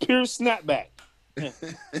snapback,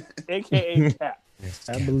 aka cap.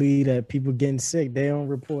 I believe that people getting sick, they don't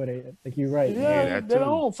report it. I think you're right. Yeah, they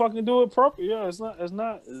don't fucking do it properly. Yeah, it's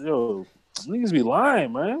not. Yo, niggas be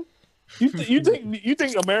lying, man. You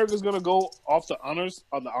think America's gonna go off the honor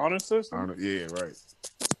system? Yeah, right.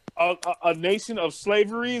 A nation of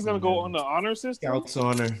slavery is gonna go on the honor system? Scouts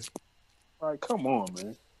honor. Like, come on,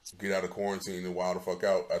 man. Get out of quarantine and wild the fuck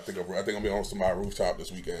out. I think I'll be on my rooftop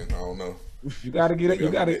this weekend. I don't know. You gotta get it.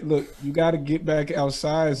 You gotta get back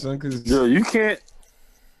outside, son. Cause yo, you can't.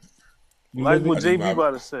 Like what JB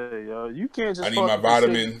about to say, yo, you can't just. I need my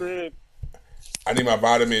vitamin. I need my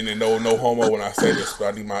vitamin and no homo when I say this,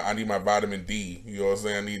 but I need my vitamin D. You know what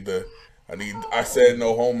I'm saying? I said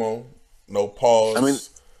no homo, no pause. I mean,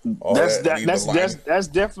 that's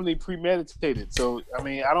definitely premeditated. So I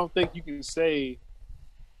mean, I don't think you can say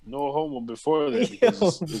no homo before that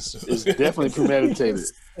because it's definitely premeditated.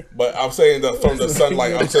 But I'm saying from the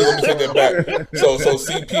sunlight. I'm saying, let me take that back. So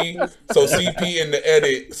CP in the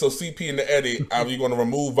edit. You're going to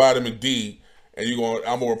remove vitamin D. And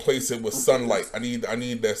I'm gonna replace it with sunlight. I need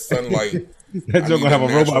that sunlight. That's gonna have a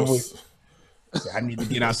robot voice. I need to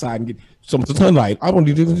get outside and get some sunlight. I want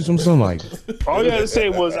to get some sunlight. All you had to say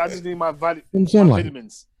was, I just need my vitamins.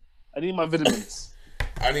 I need my vitamins.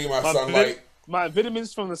 I need my sunlight. My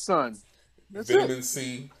vitamins from the sun. That's Vitamin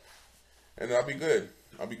C, and I'll be good.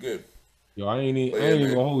 Yo, I ain't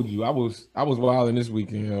even gonna hold you. I was wilding this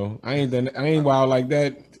weekend, yo. I ain't wild like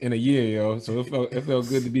that in a year, yo. So it felt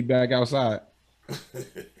good to be back outside.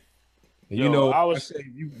 And I say,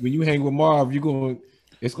 when you hang with Marv,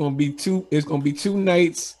 it's gonna be two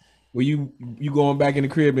nights where you going back in the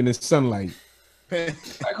crib in the sunlight.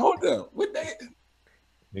 Like, hold up, what day?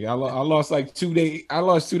 Nigga, I lost like 2 days. I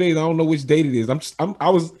lost 2 days. I don't know which date it is. I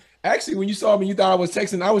was actually, when you saw me, you thought I was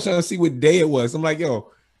texting. I was trying to see what day it was. I'm like, yo,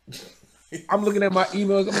 I'm looking at my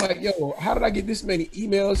emails. I'm like, yo, how did I get this many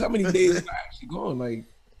emails? How many days have I actually gone? Like,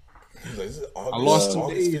 I lost 2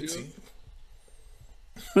 days.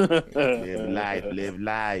 Live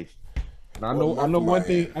life. And I know one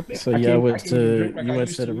thing. You went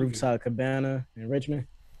to the Rooftop Cabana in Richmond.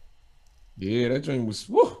 Yeah, that joint was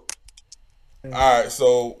woo. All right,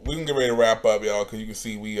 so we can get ready to wrap up, y'all, because you can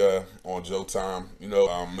see we on Joe time. You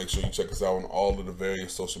know, make sure you check us out on all of the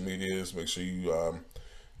various social medias. Make sure you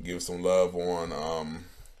give us some love on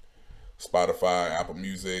Spotify, Apple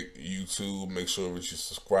Music, YouTube. Make sure that you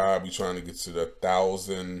subscribe. We're trying to get to the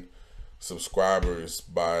 1,000 subscribers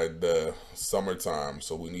by the summertime,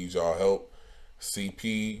 so we need y'all help.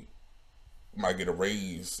 CP might get a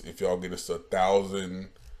raise if y'all get us to 1,000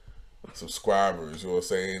 subscribers, you know what I'm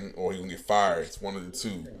saying? Or he's gonna get fired. It's one of the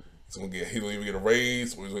two. He don't even get a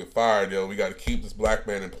raise, or he's gonna get fired. Yo, we gotta keep this black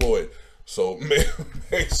man employed. So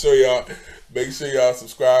make sure y'all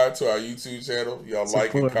subscribe to our YouTube channel. Y'all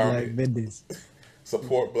like and comment. Black business.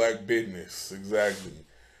 Support black business. Exactly.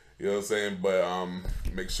 You know what I'm saying? But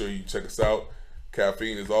make sure you check us out.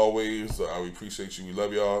 Caffeine as always. We appreciate you. We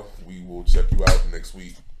love y'all. We will check you out next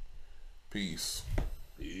week. Peace.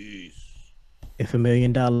 If $1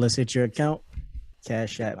 million hit your account,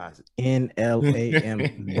 Cash App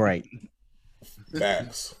NLAM Bright.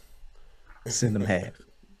 Facts. Send them half.